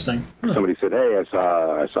interesting. Somebody said, "Hey,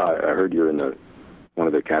 I heard you're in the." One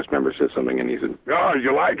of the cast members said something, and he said, "Oh,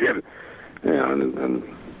 you like it?" Yeah, and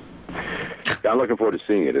I'm looking forward to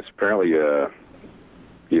seeing it. It's apparently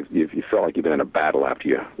you felt like you've been in a battle after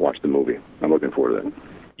you watched the movie. I'm looking forward to that.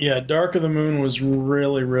 Yeah, Dark of the Moon was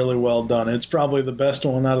really, really well done. It's probably the best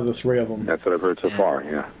one out of the three of them. That's what I've heard so far,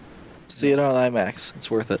 yeah. See it on IMAX. It's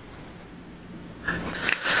worth it.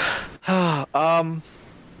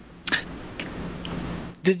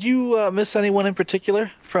 Did you miss anyone in particular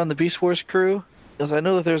from the Beast Wars crew? Because I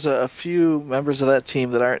know that there's a few members of that team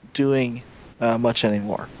that aren't doing much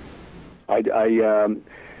anymore. I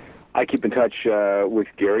keep in touch with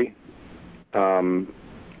Gary. I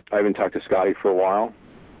haven't talked to Scotty for a while.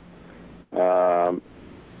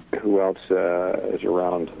 Who else is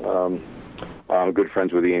around? I'm good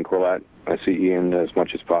friends with Ian Corlett. I see Ian as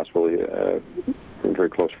much as possible. We're very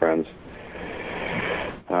close friends.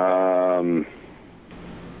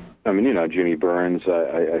 Jimmy Burns.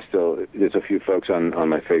 I still there's a few folks on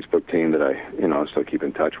my Facebook team that I still keep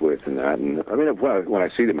in touch with and that. And I mean, when I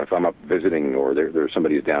see them, if I'm up visiting or there's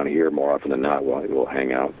somebody who's down here, more often than not, we'll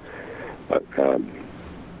hang out.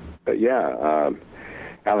 But yeah,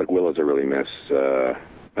 Alec Willows I really miss. I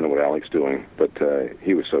don't know what Alec's doing, but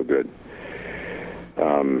he was so good.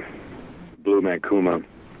 Blue Mankuma,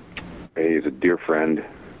 He's a dear friend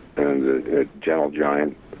and a gentle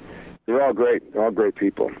giant. They're all great. They're all great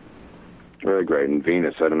people. Very great. And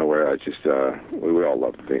Venus, I don't know where. I just we all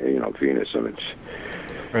love Venus. I mean,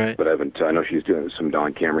 right. But I know she's doing some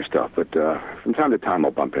on-camera stuff. But from time to time,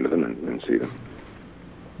 I'll bump into them and see them.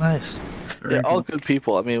 Nice. Yeah, all good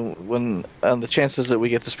people. I mean, when the chances that we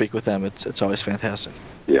get to speak with them, it's always fantastic.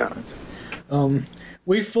 Yeah.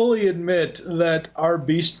 We fully admit that our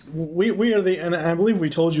beast. We are the, and I believe we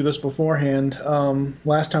told you this beforehand.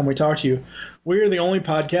 Last time we talked to you, we are the only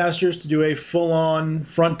podcasters to do a full-on,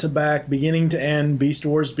 front-to-back, beginning-to-end Beast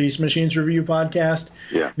Wars, Beast Machines review podcast.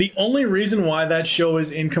 Yeah. The only reason why that show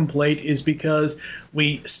is incomplete is because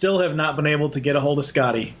we still have not been able to get a hold of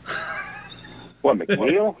Scotty. What,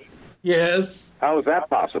 McNeil? Yes. How is that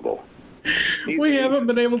possible? We haven't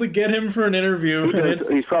been able to get him for an interview.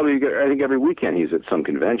 He's probably, I think every weekend he's at some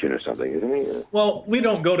convention or something, isn't he? Well, we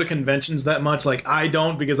don't go to conventions that much. Like, I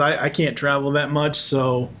don't, because I can't travel that much,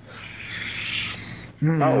 so...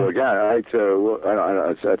 Oh, yeah,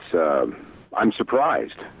 I'm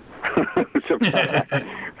surprised.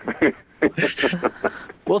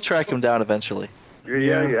 We'll track him down eventually.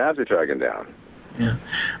 Yeah, you have to track him down. Yeah.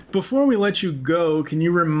 Before we let you go, can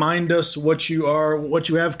you remind us what you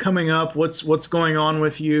have coming up, what's going on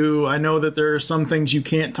with you? I know that there are some things you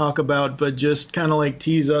can't talk about, but just kind of like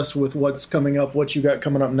tease us with what's coming up, what you got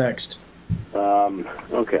coming up next.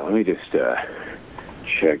 Okay, let me just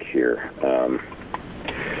check here.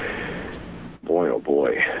 Boy, oh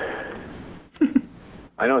boy.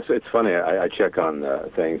 I know it's funny. I check on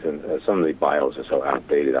things, and some of the bios are so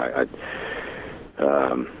outdated.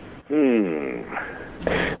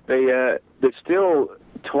 They're still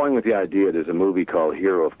toying with the idea. There's a movie called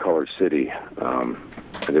Hero of Color City. I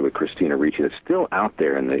did with Christina Ricci. It's still out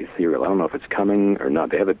there in the ethereal. I don't know if it's coming or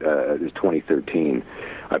not. They have it. It's 2013.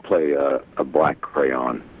 I play a black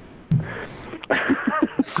crayon. But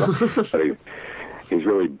he's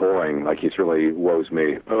really boring. Like, he's really woes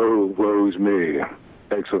me. Oh, woes me.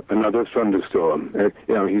 Excellent. Another thunderstorm.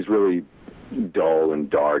 He's really dull and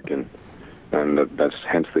dark, and that's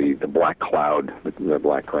hence the black cloud, the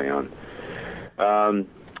black crayon.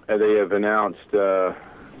 They have announced there's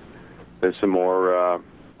some more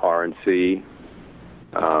RNC,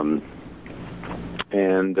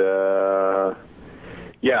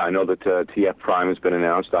 I know that TF Prime has been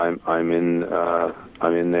announced. I'm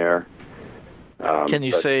in there. Can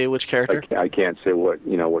you say which character? I can't say what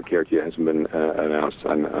character hasn't been announced.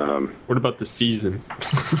 What about the season?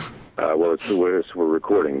 Well, we're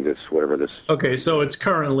recording this, whatever this. Okay, so it's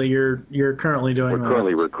currently you're currently doing. We're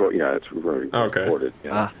currently recording. Yeah, it's recorded.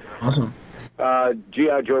 Yeah. Awesome.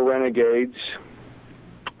 G.I. Joe Renegades.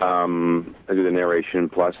 I do the narration.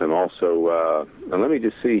 Plus, I'm also. And let me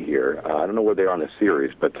just see here. I don't know where they are on the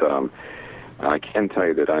series, but I can tell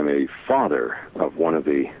you that I'm a father of one of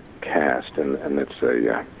the cast, and it's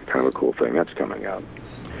a kind of a cool thing that's coming out.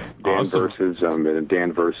 Dan versus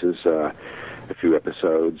a few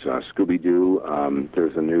episodes. Scooby-Doo.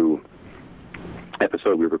 There's a new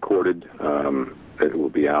episode we recorded. It will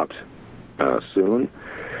be out soon.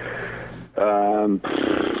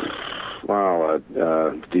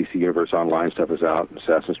 DC Universe Online stuff is out.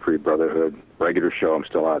 Assassin's Creed Brotherhood. Regular show, I'm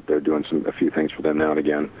still out there doing a few things for them now and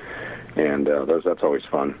again. And that's always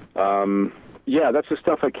fun. That's the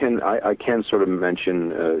stuff I can sort of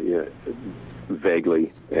mention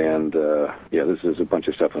vaguely, and this is a bunch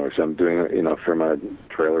of stuff I'm doing, for my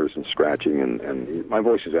trailers and scratching, and my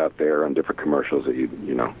voice is out there on different commercials that you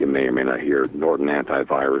may or may not hear. Norton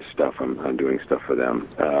antivirus stuff. I'm doing stuff for them.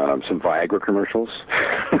 Some Viagra commercials.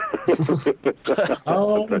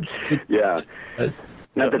 Yeah.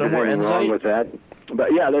 Not that there's anything wrong with that.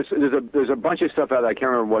 But yeah, there's a bunch of stuff out there. I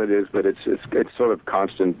can't remember what it is, but it's sort of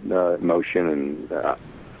constant motion, and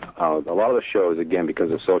a lot of the shows, again,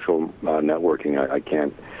 because of social networking, I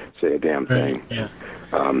can't say a damn thing. Yeah.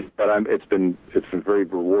 But it's been very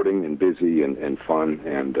rewarding and busy and fun,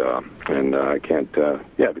 and I can't.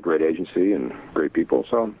 The great agency and great people.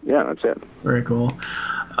 So yeah, that's it. Very cool.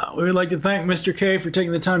 We would like to thank Mr. K for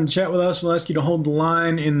taking the time to chat with us. We'll ask you to hold the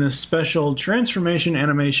line in this special Transformation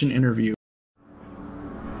Animation interview.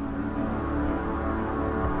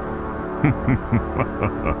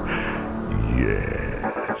 Yes.